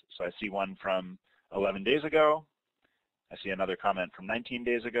dates. So I see one from 11 days ago. I see another comment from 19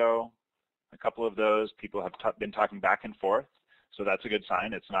 days ago. A couple of those people have been talking back and forth. So that's a good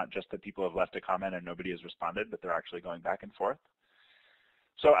sign. It's not just that people have left a comment and nobody has responded, but they're actually going back and forth.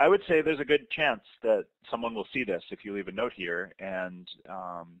 So I would say there's a good chance that someone will see this if you leave a note here, and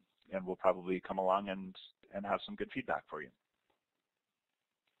will probably come along and have some good feedback for you.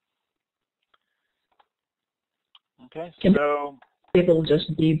 Okay, so can people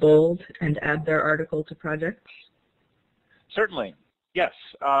just be bold and add their article to projects? Certainly, yes.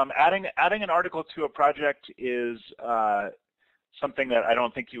 Adding an article to a project is something that I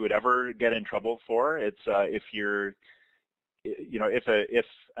don't think you would ever get in trouble for. It's if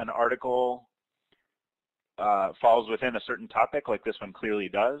an article falls within a certain topic, like this one clearly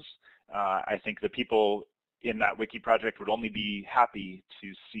does, I think the people in that wiki project would only be happy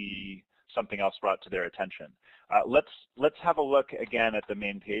to see something else brought to their attention. Let's have a look again at the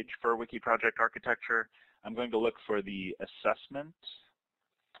main page for Wiki Project Architecture. I'm going to look for the assessment.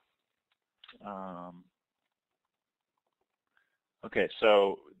 Okay,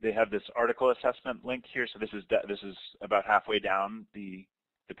 so they have this article assessment link here. So this is about halfway down the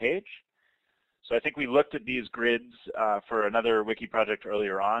page. So I think we looked at these grids for another wiki project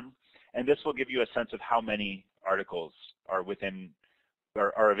earlier on, and this will give you a sense of how many articles are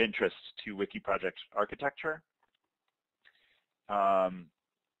of interest to Wiki Project Architecture.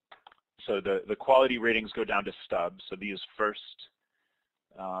 So the quality ratings go down to stubs. So these first,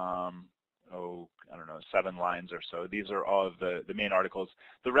 I don't know, 7 lines or so. These are all of the main articles.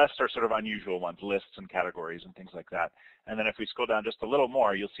 The rest are sort of unusual ones, lists and categories and things like that. And then if we scroll down just a little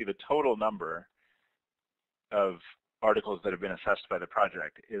more, you'll see the total number of articles that have been assessed by the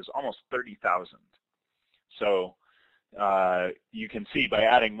project is almost 30,000. So you can see by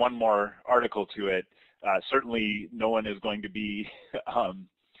adding one more article to it, certainly no one is going to be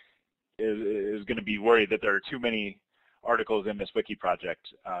worried that there are too many articles in this wiki project.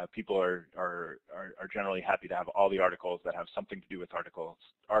 People are generally happy to have all the articles that have something to do with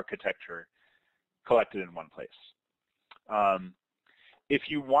architecture collected in one place. If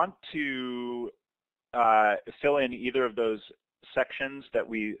you want to fill in either of those sections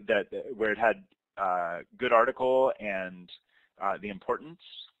where it had good article and the importance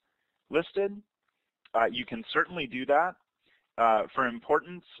listed, you can certainly do that. For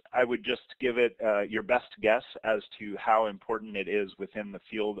importance, I would just give it your best guess as to how important it is within the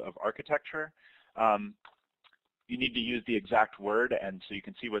field of architecture. You need to use the exact word, and so you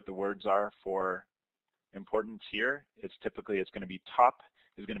can see what the words are for importance here. It's going to be top,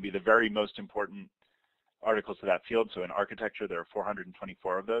 is going to be the very most important articles to that field. So in architecture, there are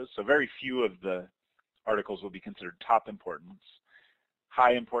 424 of those. So very few of the articles will be considered top importance,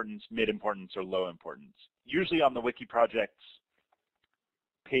 high importance, mid importance, or low importance. Usually on the wiki project's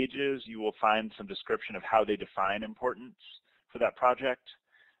pages, you will find some description of how they define importance for that project.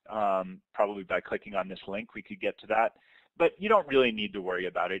 Probably by clicking on this link, we could get to that. But you don't really need to worry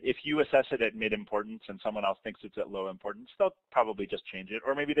about it. If you assess it at mid importance and someone else thinks it's at low importance, they'll probably just change it,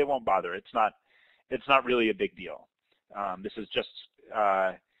 or maybe they won't bother. It's not really a big deal. This is just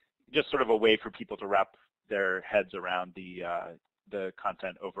sort of a way for people to wrap their heads around the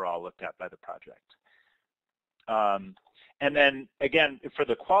content overall looked at by the project. And then again, for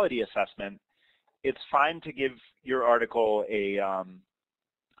the quality assessment, it's fine to give your article a,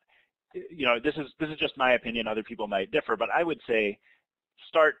 this is just my opinion. Other people might differ, but I would say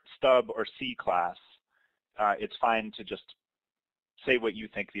start, stub, or C class. It's fine to just say what you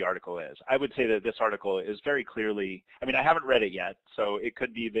think the article is. I would say that this article is very clearly, I haven't read it yet, so it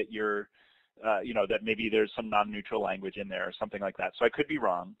could be that you're, that maybe there's some non-neutral language in there or something like that. So I could be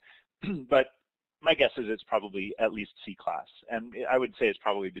wrong, but my guess is it's probably at least C class, and I would say it's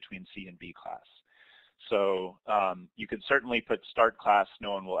probably between C and B class. So you could certainly put start class,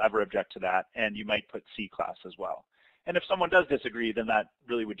 no one will ever object to that, and you might put C class as well. And if someone does disagree, then that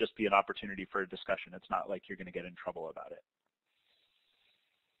really would just be an opportunity for a discussion. It's not like you're going to get in trouble about it.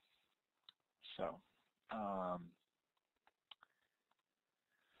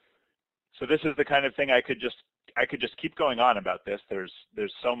 So this is the kind of thing I could just keep going on about this. There's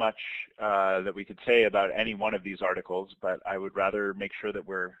so much that we could say about any one of these articles, but I would rather make sure that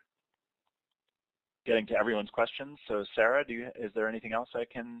we're getting to everyone's questions. So Sarah, is there anything else I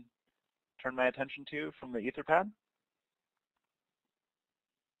can turn my attention to from the Etherpad?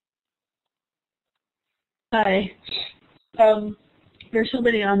 Hi. There's so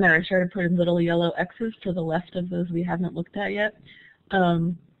many on there. I started putting little yellow X's to the left of those we haven't looked at yet.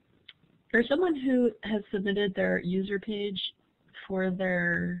 There's someone who has submitted their user page for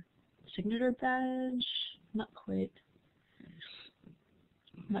their signature badge. Not quite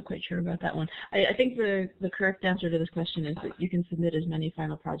sure about that one. I think the correct answer to this question is that you can submit as many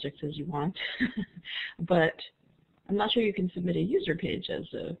final projects as you want, but I'm not sure you can submit a user page as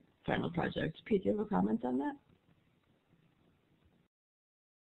a final project. Pete, do you have a comment on that?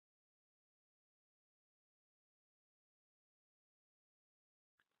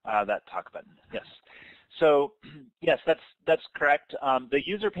 That talk button, yes. So yes, that's correct. The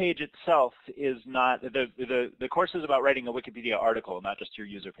user page itself is not, the course is about writing a Wikipedia article, not just your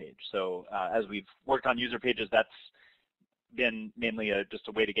user page. So as we've worked on user pages, that's been mainly just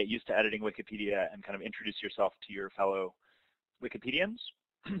a way to get used to editing Wikipedia and kind of introduce yourself to your fellow Wikipedians.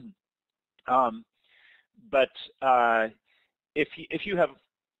 But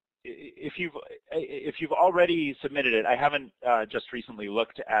if you've already submitted it, I haven't just recently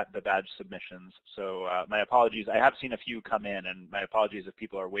looked at the badge submissions, so my apologies. I have seen a few come in, and my apologies if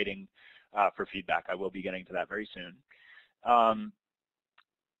people are waiting for feedback. I will be getting to that very soon.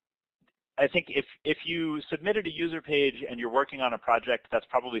 I think if you submitted a user page and you're working on a project, that's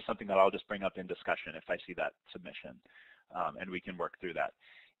probably something that I'll just bring up in discussion if I see that submission, and we can work through that.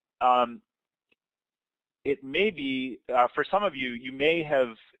 It may be, for some of you, you may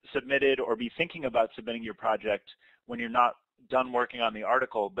have submitted or be thinking about submitting your project when you're not done working on the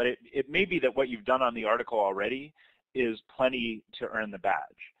article, but it may be that what you've done on the article already is plenty to earn the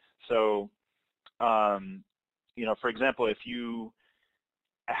badge. So, you know, for example, if you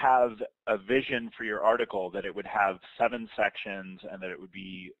have a vision for your article that it would have 7 sections and that it would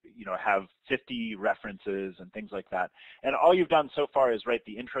be, you know, have 50 references and things like that. And all you've done so far is write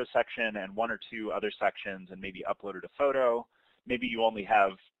the intro section and 1 or 2 other sections and maybe uploaded a photo. Maybe you only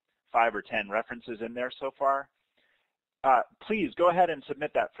have 5 or 10 references in there so far. Please go ahead and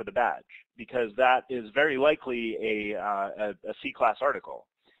submit that for the badge, because that is very likely a C-class article,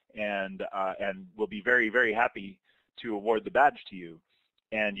 and we'll be very, very happy to award the badge to you.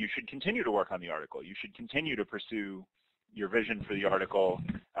 And you should continue to work on the article. You should continue to pursue your vision for the article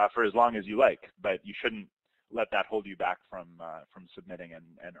for as long as you like, but you shouldn't let that hold you back from submitting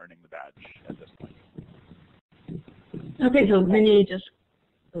and earning the badge at this point. Okay, so Minnie just,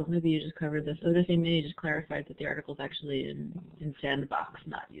 maybe you just covered this. So this thing Minnie just clarified that the article is actually in Sandbox,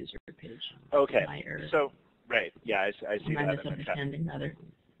 not user page. Okay, so, right, yeah, I see my that in the chat. misunderstanding, rather.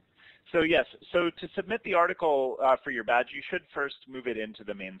 So yes, so to submit the article for your badge, you should first move it into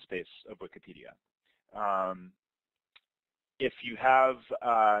the main space of Wikipedia. If you have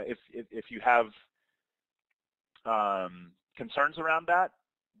concerns around that,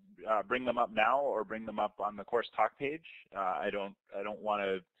 bring them up now or bring them up on the course talk page. I don't want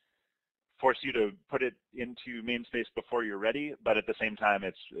to force you to put it into main space before you're ready, but at the same time,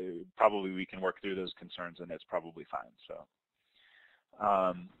 it's probably we can work through those concerns and it's probably fine. So.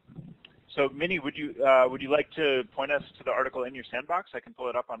 So Minnie, would you like to point us to the article in your Sandbox? I can pull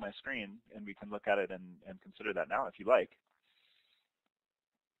it up on my screen and we can look at it and consider that now if you like.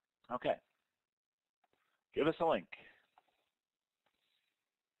 Okay. Give us a link.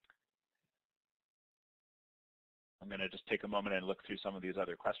 I'm going to just take a moment and look through some of these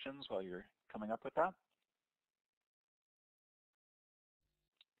other questions while you're coming up with that.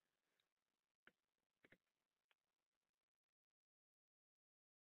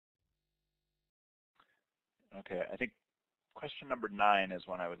 Okay, I think question number 9 is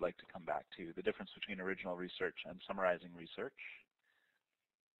one I would like to come back to, the difference between original research and summarizing research.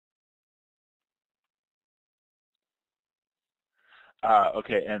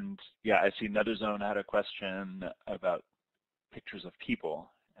 Okay, and yeah, I see NetherZone had a question about pictures of people,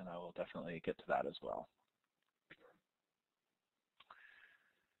 and I will definitely get to that as well.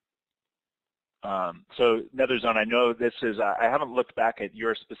 So NetherZone, I know this is, I haven't looked back at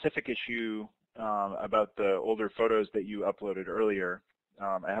your specific issue about the older photos that you uploaded earlier.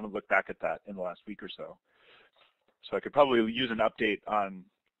 I haven't looked back at that in the last week or so. So I could probably use an update on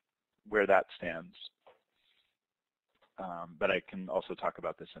where that stands. But I can also talk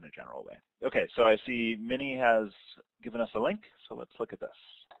about this in a general way. Okay, so I see Minnie has given us a link, so let's look at this.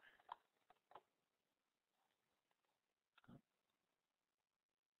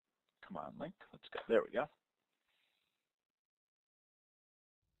 come on, link. Let's go. There we go.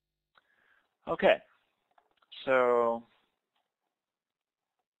 Okay. So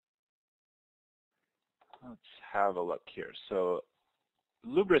let's have a look here. So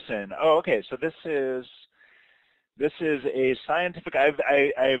lubricin. Oh, okay. So this is a scientific. I've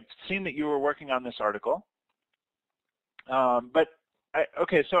seen that you were working on this article, but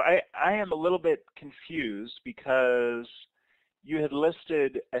okay. So I am a little bit confused because you had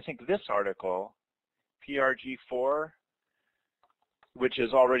listed, I think, this article, PRG4, which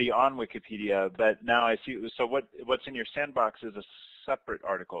is already on Wikipedia, but now I see. So what's in your sandbox is a separate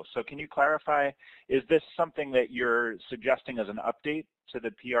article. So can you clarify, is this something that you're suggesting as an update to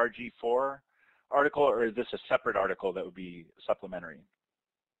the PRG4 article, or is this a separate article that would be supplementary?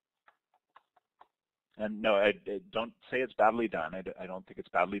 And no, I don't say it's badly done. I don't think it's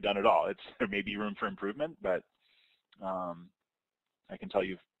badly done at all. There may be room for improvement, but I can tell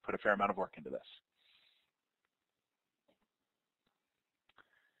you've put a fair amount of work into this.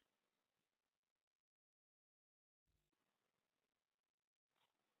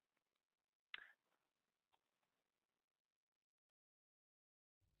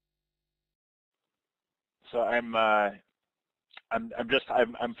 So I'm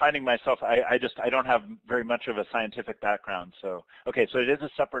finding myself, I don't have very much of a scientific background. So, okay, so it is a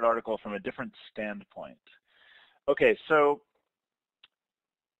separate article from a different standpoint. Okay, so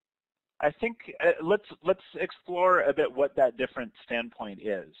I think let's explore a bit what that different standpoint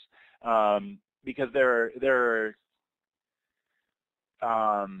is, because there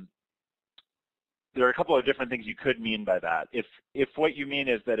are a couple of different things you could mean by that. If what you mean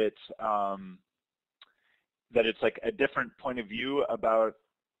is that it's like a different point of view about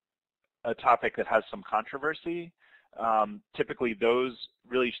a topic that has some controversy, typically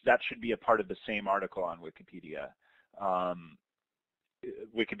that should be a part of the same article on Wikipedia.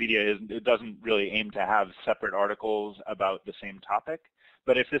 Wikipedia it doesn't really aim to have separate articles about the same topic,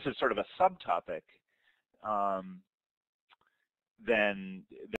 but if this is sort of a subtopic, then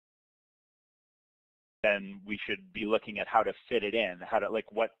we should be looking at how to fit it in,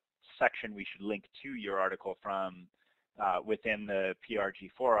 what section we should link to your article from within the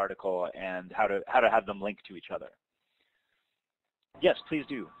PRG4 article, and how to have them link to each other. Yes, please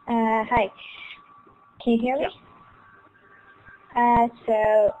do. Hi. Can you hear me? Yeah.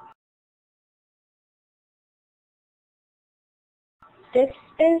 So this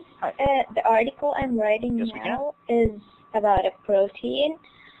is the article I'm writing now is about a protein,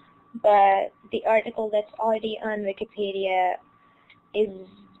 but the article that's already on Wikipedia is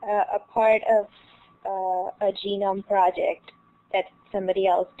a part of a genome project that somebody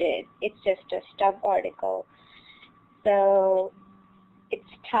else did. It's just a stub article. So it's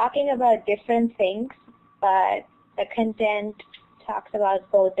talking about different things, but the content talks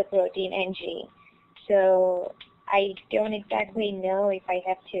about both the protein and gene. So I don't exactly know if I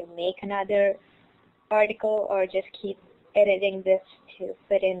have to make another article or just keep editing this to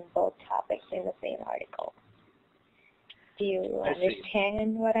fit in both topics in the same article. Do you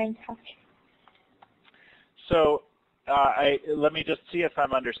understand what I'm talking? So let me just see if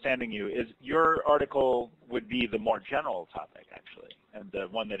I'm understanding you. Is your article would be the more general topic, actually, and the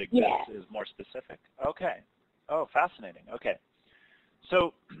one that exists is more specific? Okay. Oh, fascinating. Okay.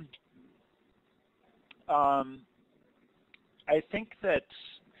 So I think that,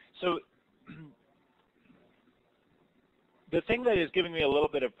 the thing that is giving me a little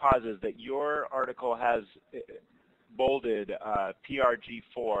bit of pause is that your article has bolded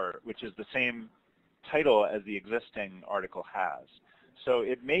PRG4, which is the same title as the existing article has. So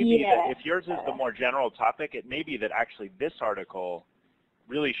it may be that if yours is the more general topic, it may be that actually this article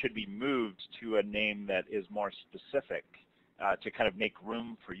really should be moved to a name that is more specific to kind of make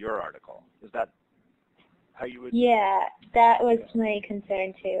room for your article. Is that how you would? Yeah, that was my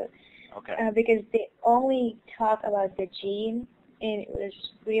concern too. Okay. Because they only talk about the gene, and it was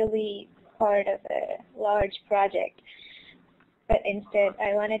really part of a large project. But instead,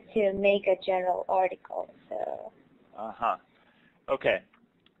 I wanted to make a general article. So. Okay.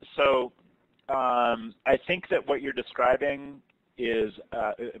 So I think that what you're describing is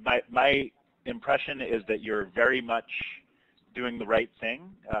my impression is that you're very much doing the right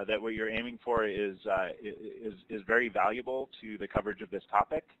thing. That what you're aiming for is very valuable to the coverage of this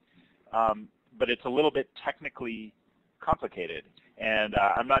topic. But it's a little bit technically complicated, and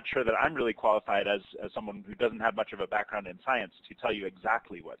I'm not sure that I'm really qualified as someone who doesn't have much of a background in science to tell you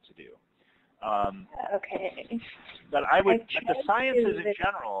exactly what to do. Okay. But the sciences in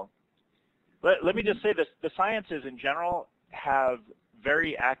general, let me just say this, the sciences in general have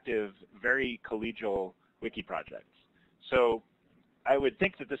very active, very collegial wiki projects. So I would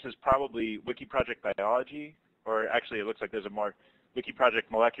think that this is probably Wiki Project Biology, or actually it looks like there's a more Wiki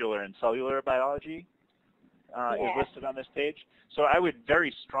Project Molecular and Cellular Biology is listed on this page. So I would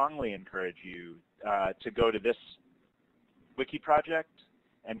very strongly encourage you to go to this Wiki project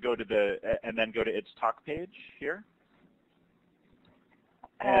and go to and then go to its talk page here.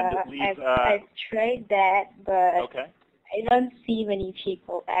 And leave, I've tried that, but okay. I don't see many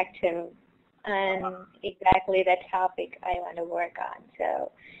people active on exactly the topic I want to work on,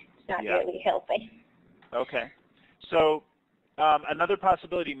 so it's not really helping. Okay. So another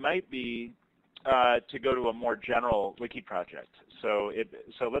possibility might be to go to a more general wiki project. So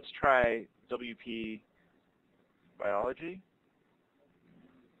let's try WP Biology,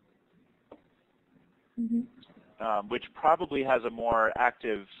 which probably has a more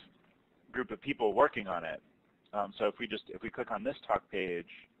active group of people working on it. So if we click on this talk page,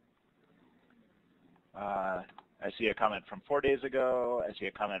 I see a comment from 4 days ago. I see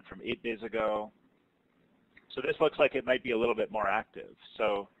a comment from 8 days ago. So this looks like it might be a little bit more active.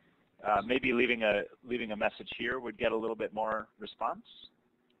 So maybe leaving a message here would get a little bit more response.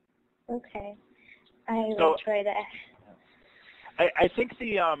 Okay, I will try that. I think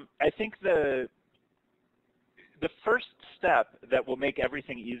the first step that will make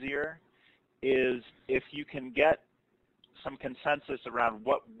everything easier is if you can get some consensus around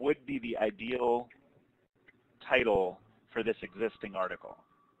what would be the ideal title for this existing article.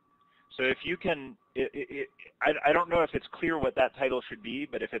 So if you can, I don't know if it's clear what that title should be,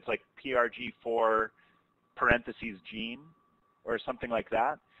 but if it's like PRG4 parentheses gene or something like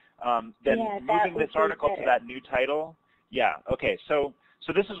that, then moving this article to that new title, okay. So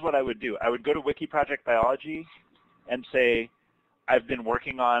this is what I would do. I would go to Wiki Project Biology and say, I've been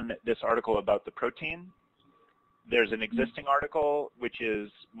working on this article about the protein. There's an existing article which is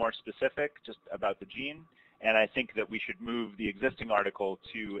more specific, just about the gene, and I think that we should move the existing article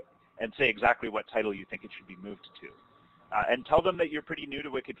to, and say exactly what title you think it should be moved to. And tell them that you're pretty new to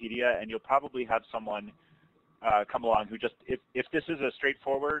Wikipedia, and you'll probably have someone come along who just, if this is a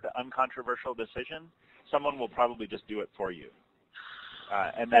straightforward, uncontroversial decision, someone will probably just do it for you.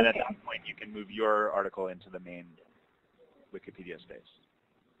 And then at that point, you can move your article into the main Wikipedia space.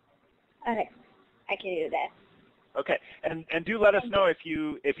 Okay, I can do that. Okay, and do let us know if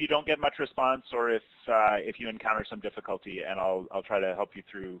you don't get much response, or if you encounter some difficulty, and I'll try to help you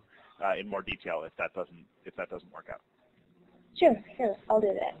through in more detail if that doesn't work out. Sure, I'll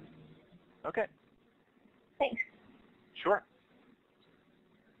do that. Okay. Thanks. Sure.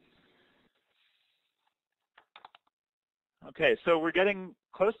 Okay, so we're getting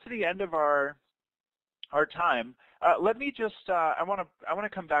close to the end of our time. Let me just I want to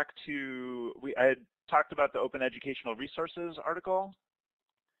come back to I had talked about the Open Educational Resources article,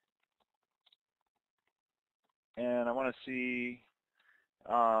 and I want to see.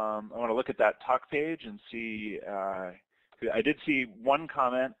 I want to look at that talk page and see. I did see one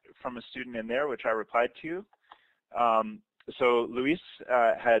comment from a student in there, which I replied to. So Luis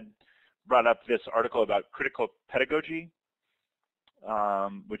had brought up this article about critical pedagogy,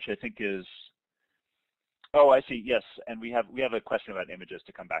 which I think is. Oh, I see. Yes, and we have a question about images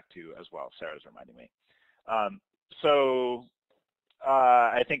to come back to as well. Sarah's reminding me. So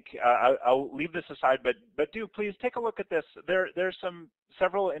I think I'll leave this aside, but do please take a look at this. There's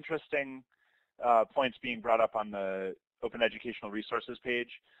several interesting points being brought up on the Open Educational Resources page.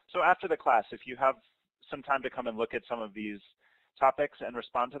 So after the class, if you have some time to come and look at some of these topics and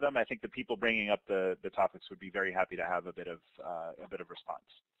respond to them, I think the people bringing up the topics would be very happy to have a bit of response.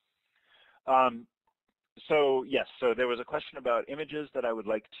 So yes, so there was a question about images that I would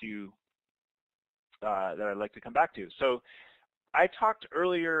like to come back to. So I talked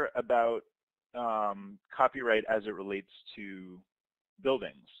earlier about copyright as it relates to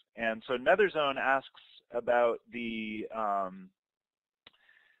buildings, and so NetherZone asks about the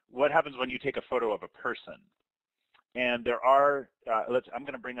what happens when you take a photo of a person. And there are I'm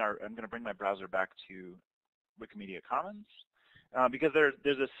going to bring my browser back to Wikimedia Commons. Because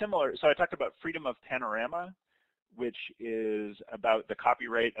there's a similar, so I talked about freedom of panorama, which is about the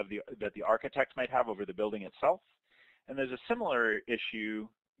copyright that the architect might have over the building itself. And there's a similar issue,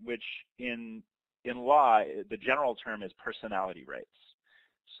 which in law, the general term is personality rights.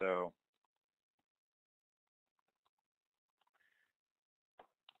 So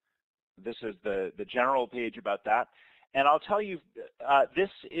this is the general page about that. And I'll tell you, this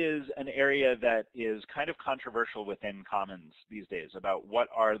is an area that is kind of controversial within Commons these days about what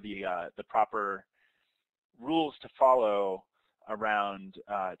are the proper rules to follow around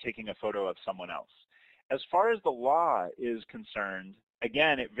taking a photo of someone else. As far as the law is concerned,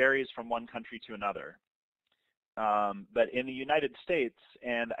 again, it varies from one country to another. But in the United States,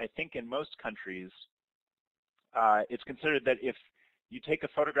 and I think in most countries, it's considered that if you take a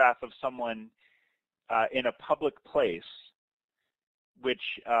photograph of someone in a public place, which,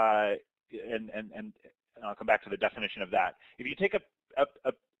 and I'll come back to the definition of that. If you take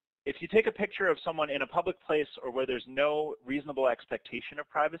if you take a picture of someone in a public place or where there's no reasonable expectation of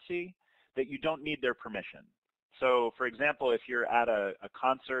privacy, that you don't need their permission. So, for example, if you're at a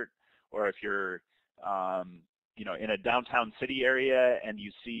concert, or if you're you know, in a downtown city area and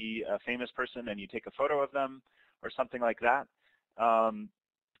you see a famous person and you take a photo of them or something like that,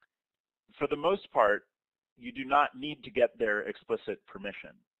 for the most part, you do not need to get their explicit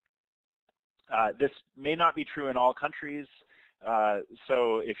permission. This may not be true in all countries.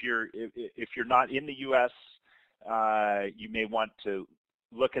 So if you're not in the U.S., you may want to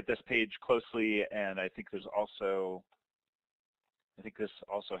look at this page closely, and I think there's also, I think this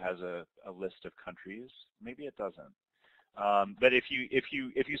also has a list of countries. Maybe it doesn't. But if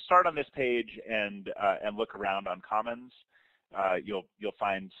you start on this page and look around on Commons, you'll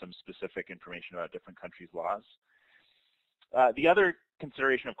find some specific information about different countries' laws. The other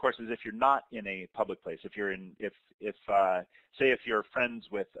consideration, of course, is if you're not in a public place. If you're in, say, if you're friends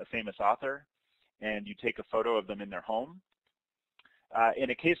with a famous author and you take a photo of them in their home, in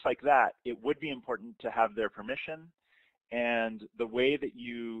a case like that, it would be important to have their permission. And the way that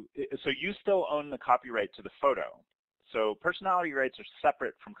so you still own the copyright to the photo. So personality rights are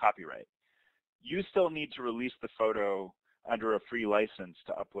separate from copyright. You still need to release the photo under a free license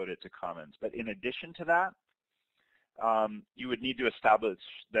to upload it to Commons. But in addition to that, you would need to establish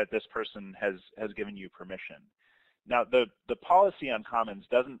that this person has given you permission. Now, the policy on Commons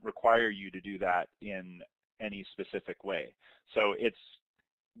doesn't require you to do that in any specific way. So it's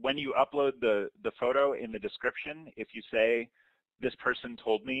when you upload the photo, in the description, if you say, this person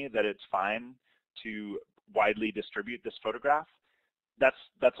told me that it's fine to widely distribute this photograph,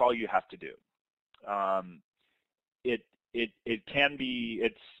 that's all you have to do. It can be,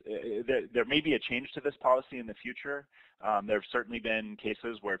 there may be a change to this policy in the future. There have certainly been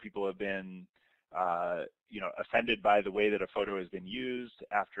cases where people have been you know, offended by the way that a photo has been used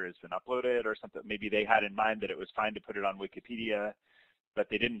after it's been uploaded or something. Maybe they had in mind that it was fine to put it on Wikipedia, but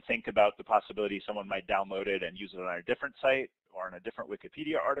they didn't think about the possibility someone might download it and use it on a different site or in a different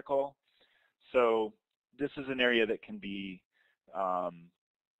Wikipedia article. So this is an area that can be a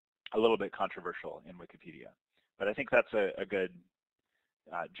little bit controversial in Wikipedia. But I think that's a good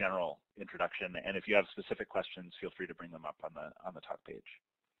general introduction. And if you have specific questions, feel free to bring them up on the talk page.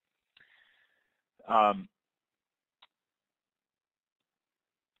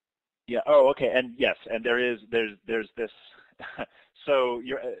 Yeah. Oh, okay. And yes, and there's this. So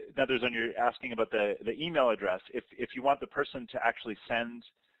now you're asking about the email address. If you want the person to actually send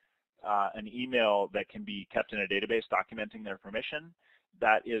an email that can be kept in a database documenting their permission,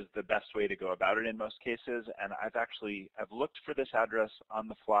 that is the best way to go about it in most cases. And I've looked for this address on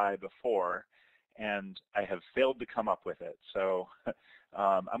the fly before, and I have failed to come up with it. So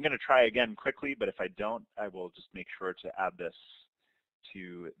I'm going to try again quickly, but if I don't, I will just make sure to add this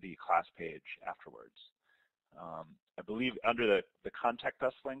to the class page afterwards. I believe under the Contact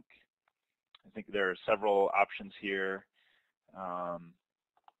Us link, I think there are several options here.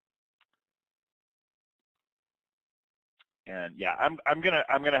 And yeah, I'm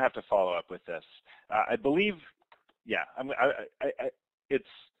gonna have to follow up with this. I believe, yeah,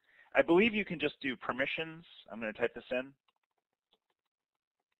 I believe you can just do permissions. I'm gonna type this in.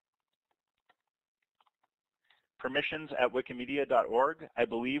 permissions@wikimedia.org, I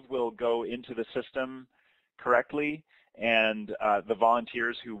believe, will go into the system correctly, and the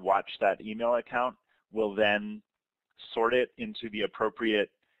volunteers who watch that email account will then sort it into the appropriate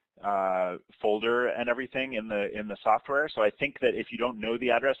folder and everything in the software. So I think that if you don't know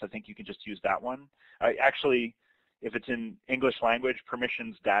the address, I think you can just use that one. Actually, if it's in English language,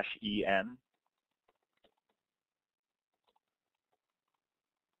 permissions-en.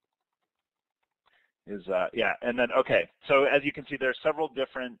 Yeah, and then, okay, so as you can see, there are several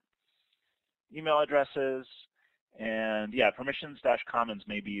different email addresses, and yeah, permissions-commons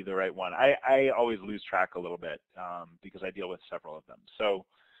may be the right one. I always lose track a little bit because I deal with several of them. So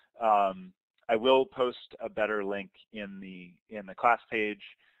I will post a better link in the class page,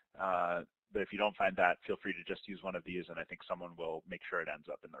 but if you don't find that, feel free to just use one of these, and I think someone will make sure it ends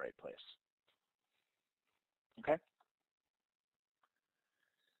up in the right place. Okay.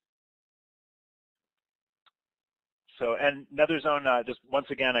 So, and NetherZone, just once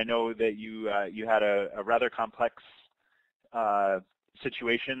again, I know that you had a rather complex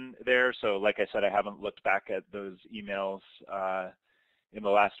situation there. So, like I said, I haven't looked back at those emails in the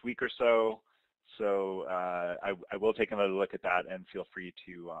last week or so. So I will take another look at that, and feel free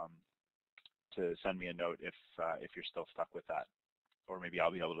to send me a note if you're still stuck with that, or maybe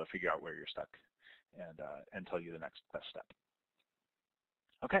I'll be able to figure out where you're stuck and tell you the next best step.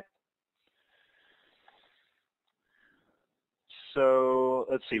 Okay. So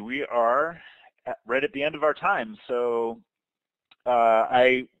let's see, we are right at the end of our time. So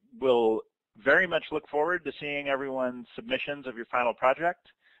I will very much look forward to seeing everyone's submissions of your final project.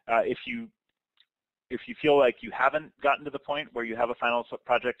 If you feel like you haven't gotten to the point where you have a final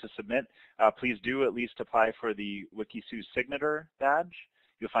project to submit, please do at least apply for the WikiSous Signature badge.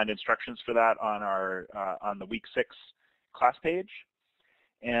 You'll find instructions for that on the week 6 class page.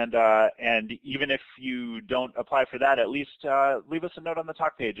 And even if you don't apply for that, at least leave us a note on the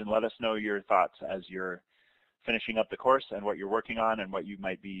talk page and let us know your thoughts as you're finishing up the course and what you're working on and what you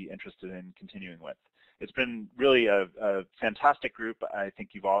might be interested in continuing with. It's been really a fantastic group. I think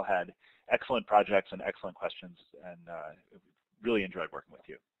you've all had excellent projects and excellent questions, and really enjoyed working with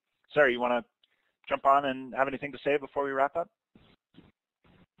you. Sarah, you want to jump on and have anything to say before we wrap up?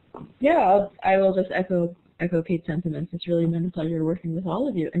 Yeah, I will just echo Pete's sentiments. It's really been a pleasure working with all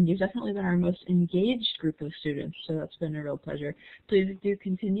of you, and you've definitely been our most engaged group of students, so that's been a real pleasure. Please do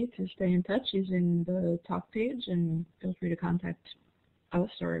continue to stay in touch using the talk page, and feel free to contact us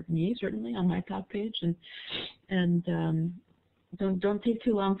or me, certainly, on my talk page, and don't take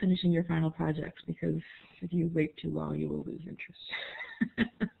too long finishing your final projects, because if you wait too long, you will lose interest.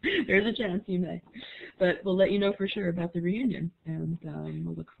 There's a chance you may. But we'll let you know for sure about the reunion, and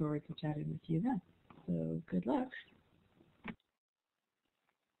we'll look forward to chatting with you then. So good luck.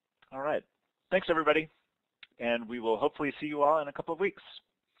 All right. Thanks, everybody. And we will hopefully see you all in a couple of weeks.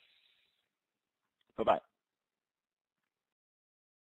 Bye-bye.